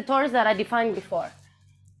 A is the torus that I defined before.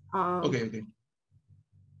 Okay.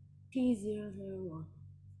 T001.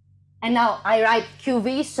 And now I write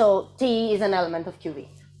QV, so T is an element of QV.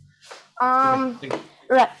 Okay,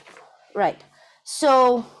 Right.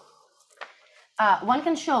 So one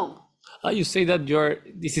can show. You say that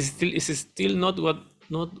this is still not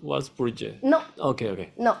Waldspurger. No.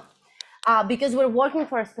 Okay. No, because we're working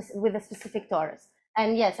with a specific torus.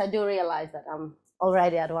 And yes, I do realize that I'm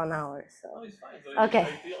already at 1 hour. So Oh, it's fine. okay, I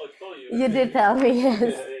told you. you did tell me, yes. Yeah,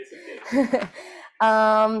 it's okay.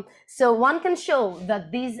 So one can show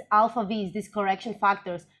that these alpha v's, these correction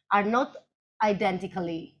factors, are not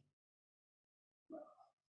identically,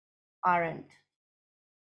 aren't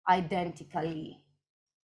identically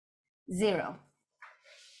 0.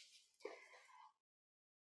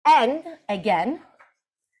 And again,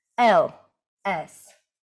 L, S,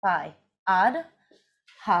 pi, add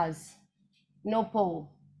has no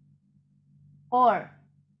pole or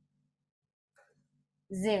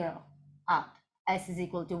 0 at s is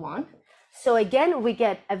equal to 1. So again, we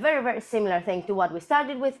get a very, very similar thing to what we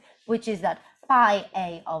started with, which is that pi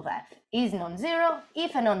a of f is non-zero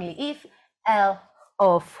if and only if L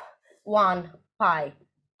of 1 pi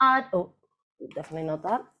add, oh, definitely not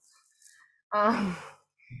that.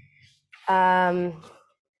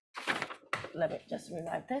 Let me just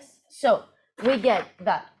rewrite this. So we get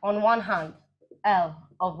that on one hand, L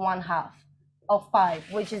of 1/2 of pi,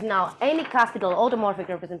 which is now any capital automorphic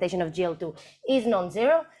representation of GL2, is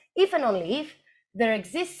non-zero if and only if there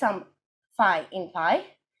exists some phi in pi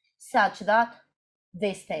such that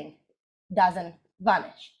this thing doesn't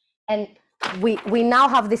vanish. And we now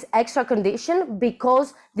have this extra condition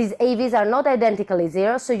because these AVs are not identically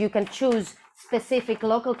 0, so you can choose specific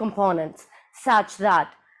local components such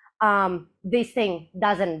that this thing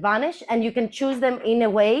doesn't vanish, and you can choose them in a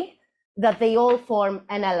way that they all form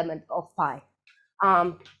an element of pi.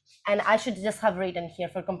 And I should just have written here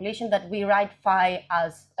for completion that we write phi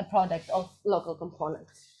as a product of local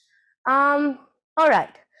components. All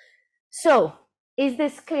right, so is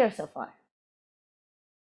this clear so far?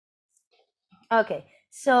 Okay,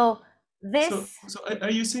 so this. So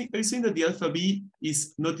are you saying that the alpha b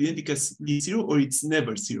is not identically 0, or it's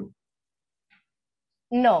never 0?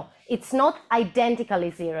 No, it's not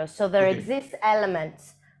identically 0. So there exists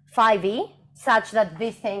elements phi v such that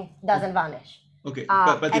this thing doesn't vanish. Okay,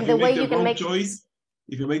 but if you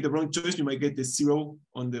make the wrong choice, you might get the 0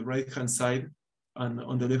 on the right-hand side and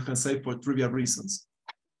on the left-hand side for trivial reasons.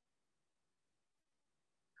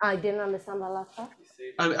 I didn't understand the last part.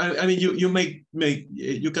 I mean,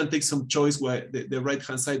 you can take some choice where the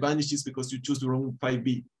right-hand side vanishes because you choose the wrong phi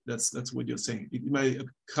b. That's what you're saying. It might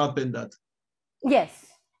happen that. Yes,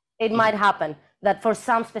 it might happen that for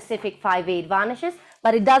some specific phi v it vanishes,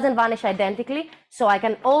 but it doesn't vanish identically. So I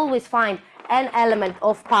can always find an element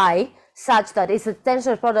of pi such that it's a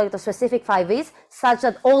tensor product of specific phi v's such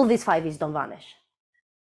that all these phi v's don't vanish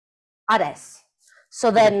at S. So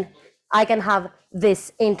then I can have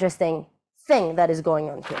this interesting thing that is going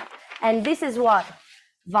on here. And this is what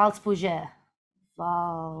Waldspurger,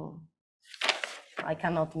 I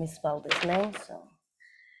cannot misspell this name, so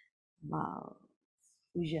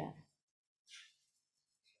Waldspurger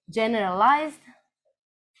generalized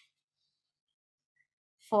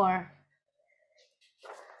for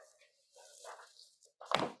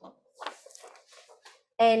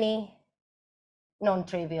any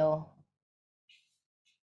non-trivial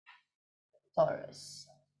torus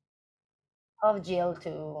of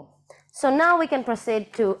GL2. So now we can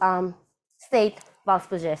proceed to state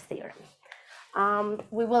Waldspurger's theorem.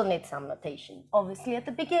 We will need some notation, obviously, at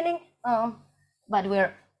the beginning, but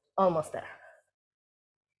we're almost there.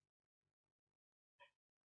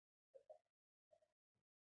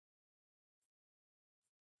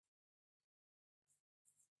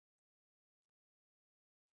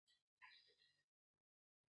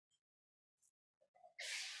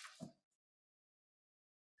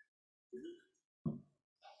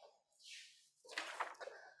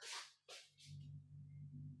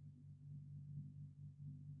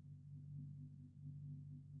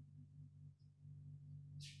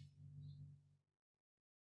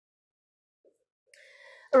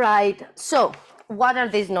 Right, so what are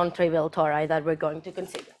these non-trivial tori that we're going to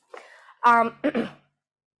consider?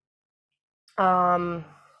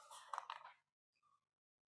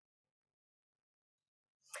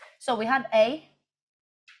 So we had A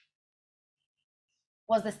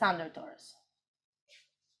was the standard torus.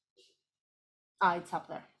 It's up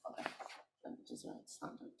there. Okay, let me just write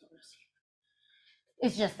standard torus.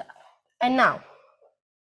 It's just that. And now,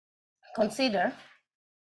 consider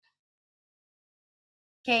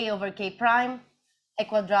K over K prime, a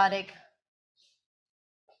quadratic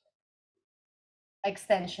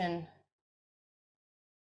extension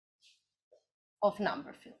of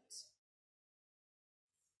number fields.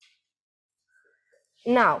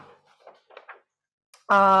 Now,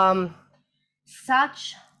 by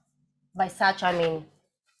such I mean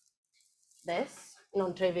this,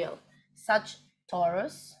 non-trivial, such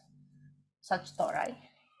torus, such tori,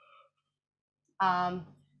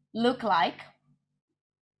 look like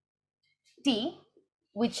T,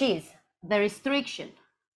 which is the restriction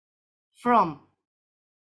from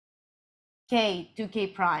K to K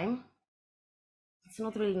prime. It's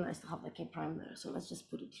not really nice to have the K prime there, so let's just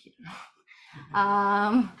put it here.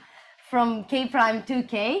 From K prime to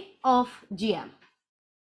K of GM.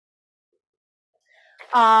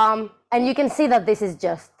 And you can see that this is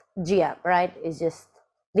just GM, right? It's just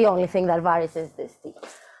the only thing that varies is this T.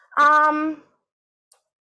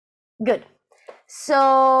 Good.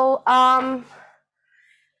 So, and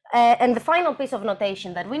the final piece of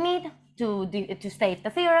notation that we need to state the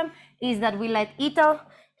theorem is that we let eta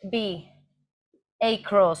be A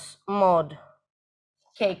cross mod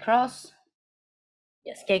K cross,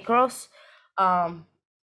 yes, K cross, 2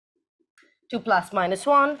 plus minus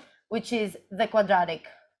 1, which is the quadratic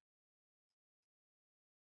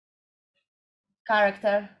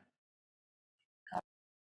character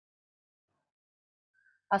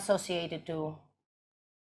associated to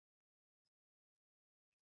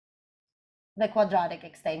the quadratic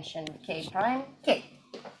extension K prime K.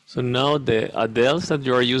 So now the adels that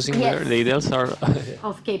you are using Yes. there, the adels are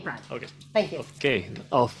Of K prime. okay. Thank you. Okay,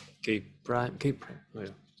 of K prime, K prime. Oh,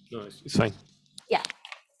 yeah. No, it's fine. Yeah.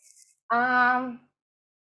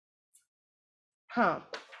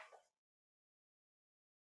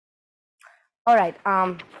 All right.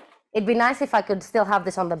 It'd be nice if I could still have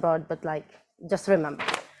this on the board, but like, just remember.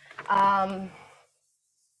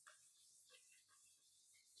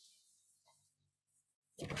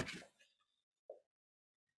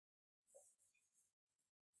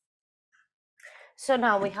 So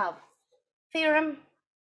now we have theorem,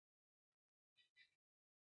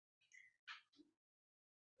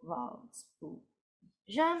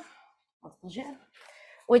 Waldspurger,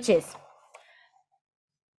 which is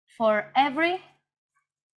for every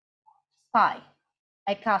pi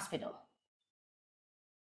a caspidal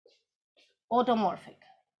automorphic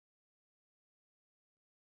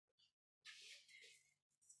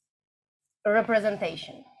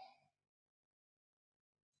representation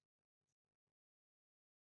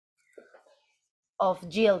of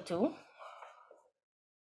GL2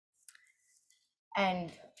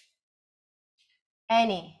 and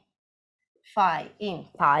any phi in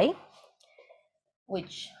pi,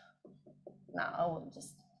 which now I will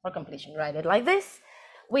just for completion write it like this.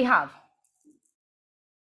 We have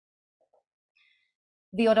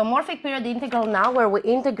the automorphic period integral now where we're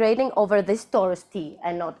integrating over this torus T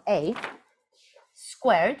and not A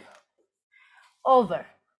squared over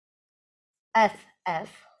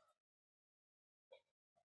FF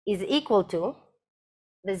is equal to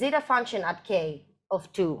the zeta function at K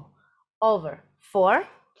of 2 over 4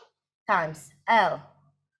 times L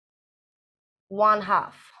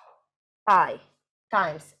 1/2 pi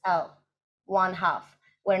times L 1/2,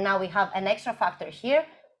 where now we have an extra factor here,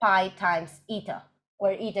 pi times eta,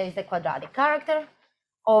 where eta is the quadratic character,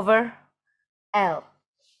 over L,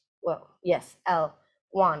 well, yes,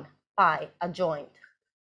 L1 pi adjoint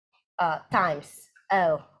times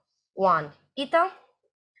L1 eta.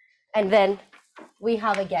 And then we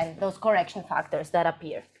have again those correction factors that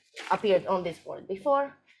appeared on this board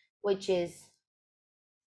before, which is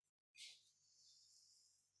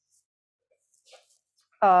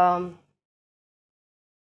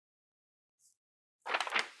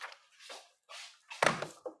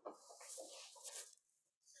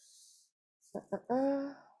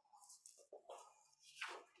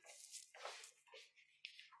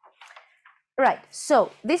right.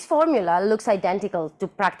 So this formula looks identical to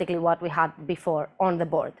practically what we had before on the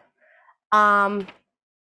board,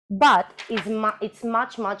 but it's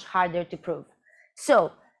much harder to prove.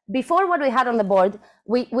 So before what we had on the board,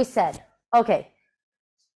 we said, okay,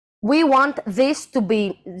 we want this to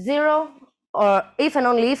be 0, or if and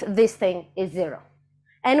only if this thing is 0.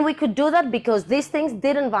 And we could do that because these things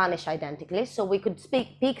didn't vanish identically, so we could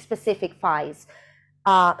pick specific phi's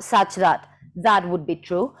such that that would be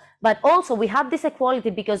true. But also we have this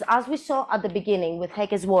equality because, as we saw at the beginning with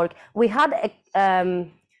Hecke's work, we had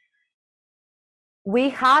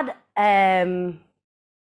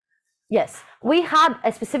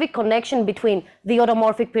a specific connection between the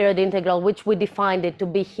automorphic period integral, which we defined it to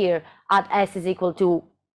be here at s is equal to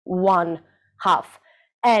 1/2,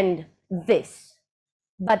 and this.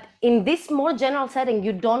 But in this more general setting,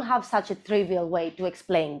 you don't have such a trivial way to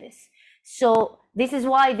explain this. So this is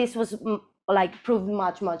why this was like proved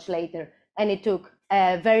much later, and it took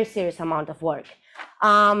a very serious amount of work.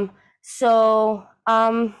 I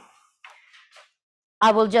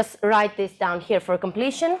will just write this down here for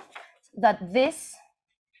completion, that this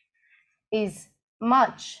is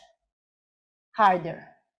much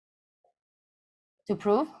harder to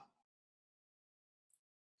prove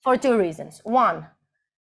for 2 reasons. One,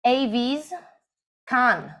 AVs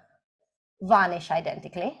can vanish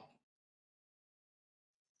identically.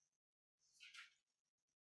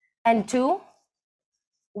 And 2,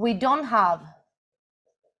 we don't have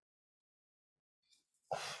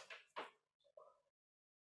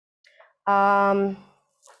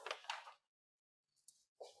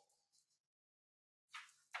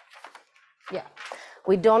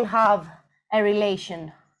we don't have a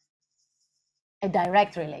relation, a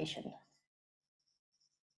direct relation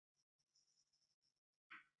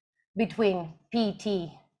between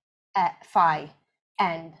PT at phi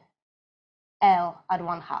and L at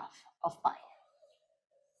 1/2 of pi.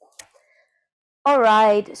 All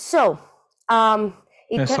right, so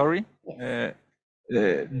sorry, yes.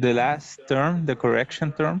 the last term, the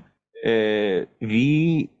correction term,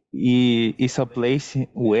 V is a place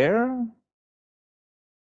where?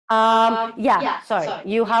 Sorry,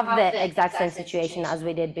 you have the exact same situation as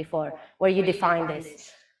we did before, where you define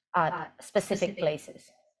this at specific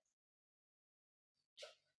places.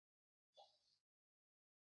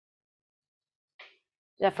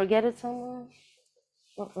 Did I forget it somewhere?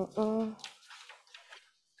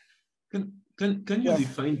 Can you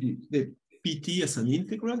define the PT as an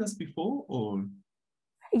integral as before, or?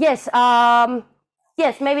 Yes,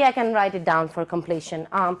 yes, maybe I can write it down for completion,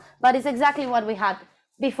 but it's exactly what we had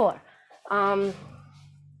before.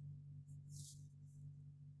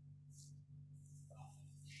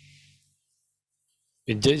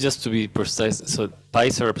 Just to be precise, so pi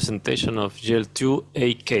is a representation of GL2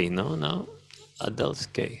 AK, no? Now, adults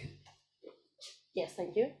K. Yes,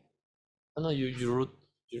 thank you. Oh, no, you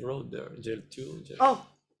wrote there, GL2. Oh,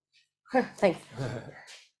 thanks.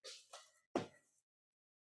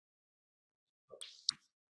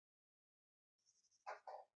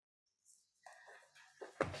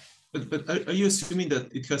 But are you assuming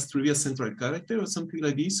that it has trivial central character or something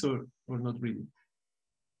like this, or not really?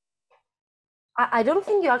 I don't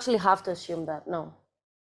think you actually have to assume that, no.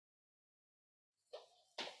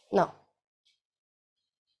 No.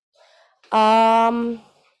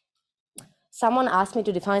 Someone asked me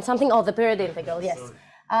to define something. Oh, the period integral, yes.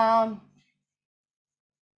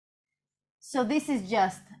 So this is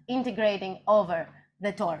just integrating over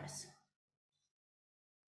the torus.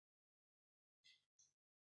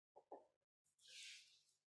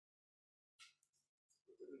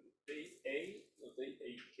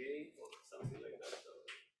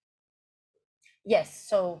 Yes,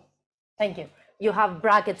 so thank you. You have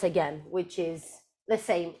brackets again, which is the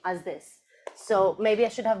same as this. So maybe I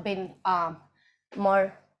should have been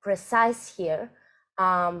more precise here,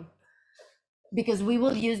 because we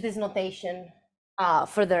will use this notation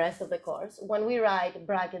for the rest of the course. When we write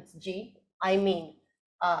brackets G, I mean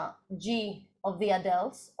G of the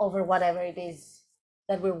adels over whatever it is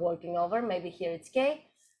that we're working over. Maybe here it's K,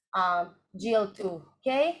 GL2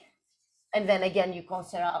 K, and then again you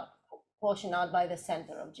quotient out by the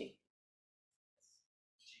center of G.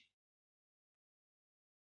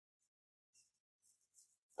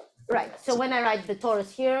 Right, so when I write the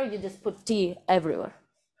torus here, you just put T everywhere.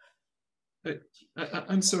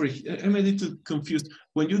 I'm sorry, I'm a little confused.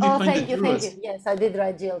 When you define thank the you, torus, thank you. Yes, I did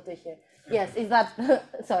write GL2 here. Yes, is that,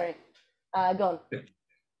 sorry, go on.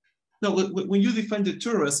 no, when you define the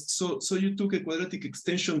torus, so you took a quadratic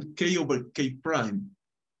extension K over K prime.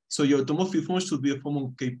 So your automorphic form should be a form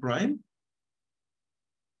of K prime?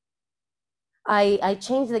 I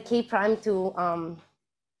changed the K prime to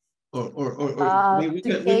maybe we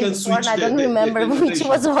can switch I don't remember which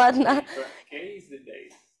was what now. K is the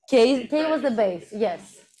base. K was the base,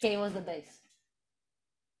 yes. K was the base.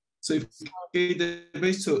 So if K the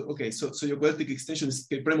base, so okay, so your quadratic extension is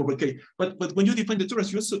K prime over K. But when you define the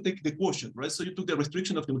torus, you also take the quotient, right? So you took the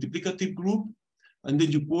restriction of the multiplicative group, and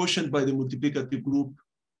then you quotient by the multiplicative group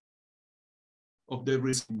of the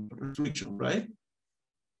restriction, right?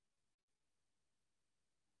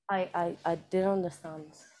 I didn't understand.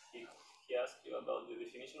 He asked you about the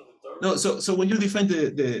definition of the torus. No, so when you define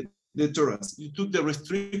the torus, you took the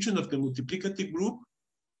restriction of the multiplicative group.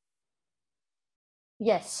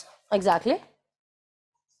 Yes, exactly.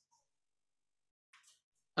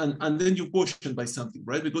 And then you quotient by something,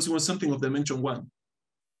 right? Because it was something of dimension 1.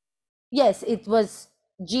 Yes, it was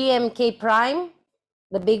GMK prime,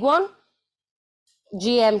 the big one,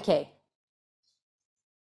 GMK.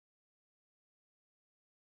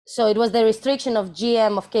 So it was the restriction of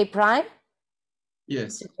GM of K prime?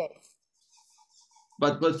 Yes. Okay.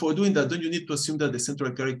 But for doing that, don't you need to assume that the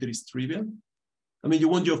central character is trivial? I mean, you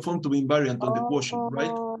want your form to be invariant on the quotient,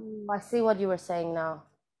 right? I see what you were saying now.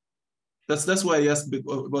 That's why I asked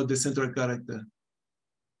about the central character.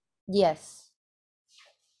 Yes.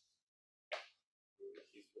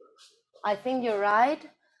 I think you're right.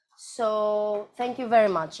 So thank you very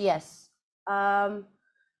much. Yes. For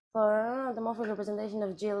the morphic representation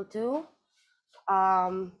of GL2,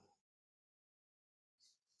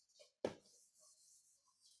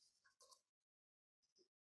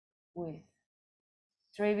 with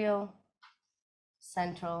trivial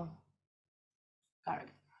central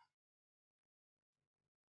character.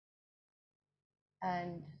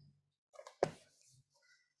 And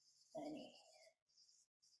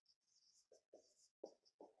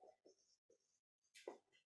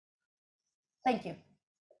thank you.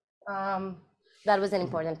 That was an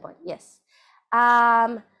important point, yes.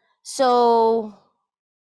 So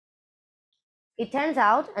it turns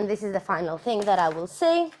out, and this is the final thing that I will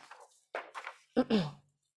say,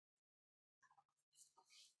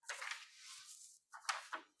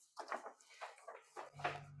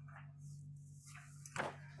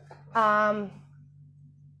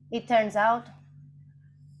 it turns out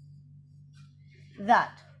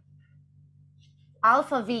that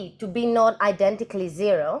alpha v to be not identically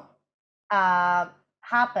 0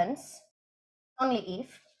 happens only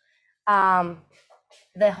if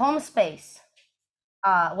the home space,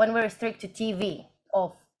 when we restrict to TV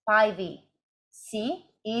of pi v c,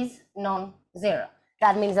 is non-zero.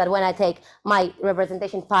 That means that when I take my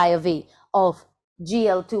representation pi of v of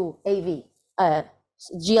GL2 AV,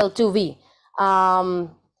 GL2V,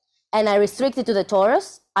 and I restrict it to the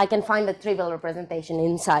torus, I can find the trivial representation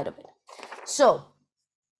inside of it. So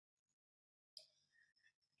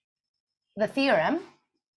the theorem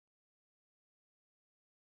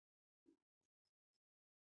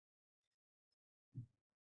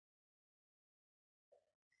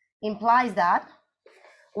implies that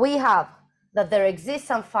we have that there exists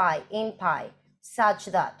some phi in pi such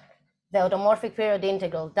that the automorphic period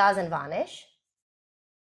integral doesn't vanish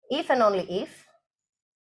if and only if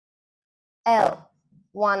L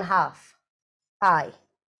 1/2 pi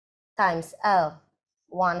times L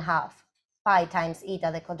 1/2 pi times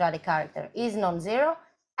eta, the quadratic character, is non-zero,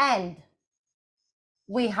 and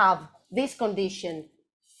we have this condition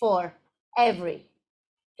for every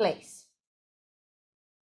place.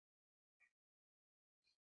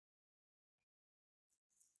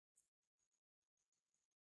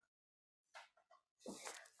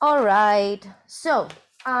 All right, so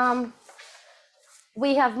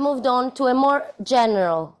we have moved on to a more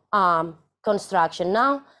general construction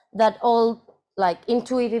now that all like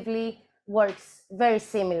intuitively works very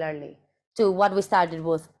similarly to what we started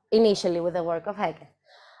with initially with the work of Hecke.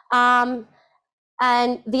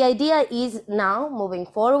 And the idea is now moving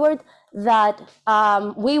forward that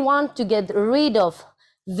we want to get rid of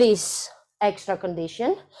this extra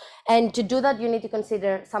condition, and to do that you need to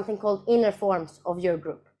consider something called inner forms of your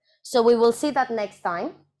group. So we will see that next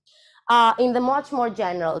time in the much more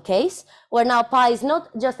general case, where now pi is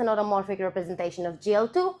not just an automorphic representation of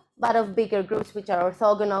GL2, but of bigger groups which are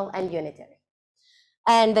orthogonal and unitary.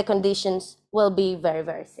 And the conditions will be very,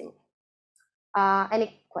 very similar.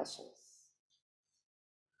 Any questions?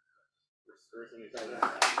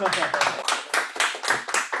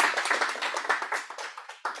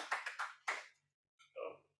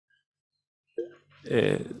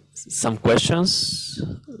 Some questions?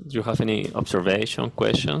 Do you have any observation,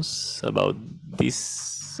 questions about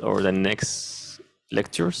this or the next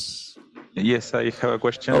lectures? Yes, I have a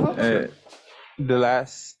question. Sure. The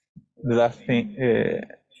last thing,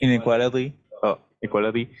 inequality,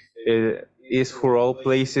 equality, is for all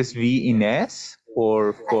places V in S,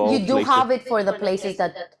 or for all you do places? have it for the places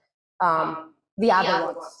that the other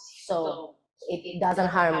ones, so it doesn't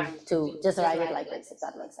harm to just write it like this, if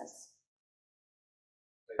that makes sense.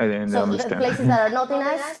 I didn't So understand. the places that are not in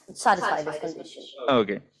S satisfy this condition.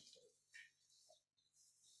 Okay.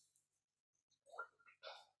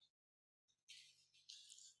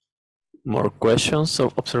 More questions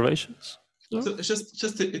or observations? So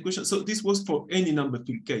just a question. So this was for any number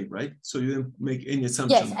field K, right? So you didn't make any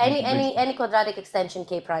assumption. Yes, any quadratic extension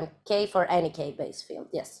K prime K for any K base field.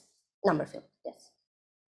 Yes, number field. Yes.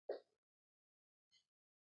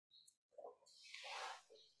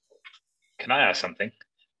 Can I ask something?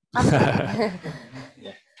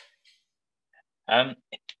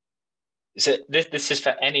 So this is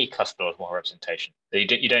for any cusp-orthogonal representation.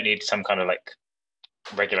 You don't need some kind of like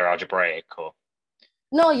regular algebraic, or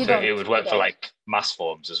no, you so don't. it would work for like mass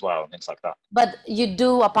forms as well, things like that. But you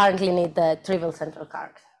do apparently need the trivial central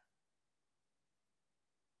character.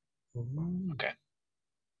 Okay.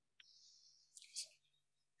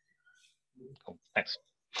 Cool. Thanks.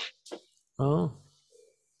 Oh.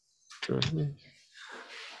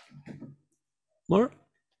 More?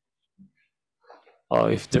 or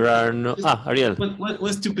if there are no, Ariel.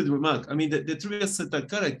 One stupid remark. I mean, the trivial central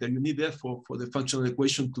character, you need therefore for the functional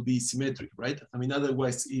equation to be symmetric, right? I mean,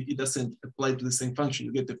 otherwise it doesn't apply to the same function.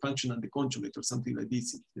 You get the function and the conjugate or something like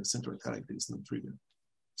this. If your central character is not trivial.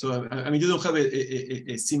 So, I mean, you don't have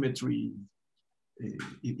a symmetry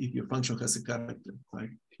if your function has a character,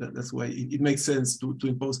 right? That's why it makes sense to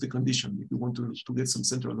impose the condition if you want to get some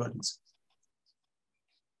central values.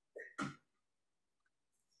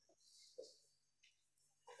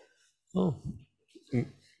 Oh,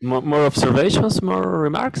 more observations, more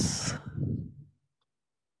remarks?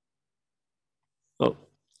 Oh,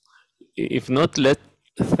 if not,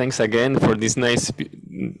 thanks again for this nice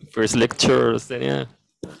first lecture, Xenia.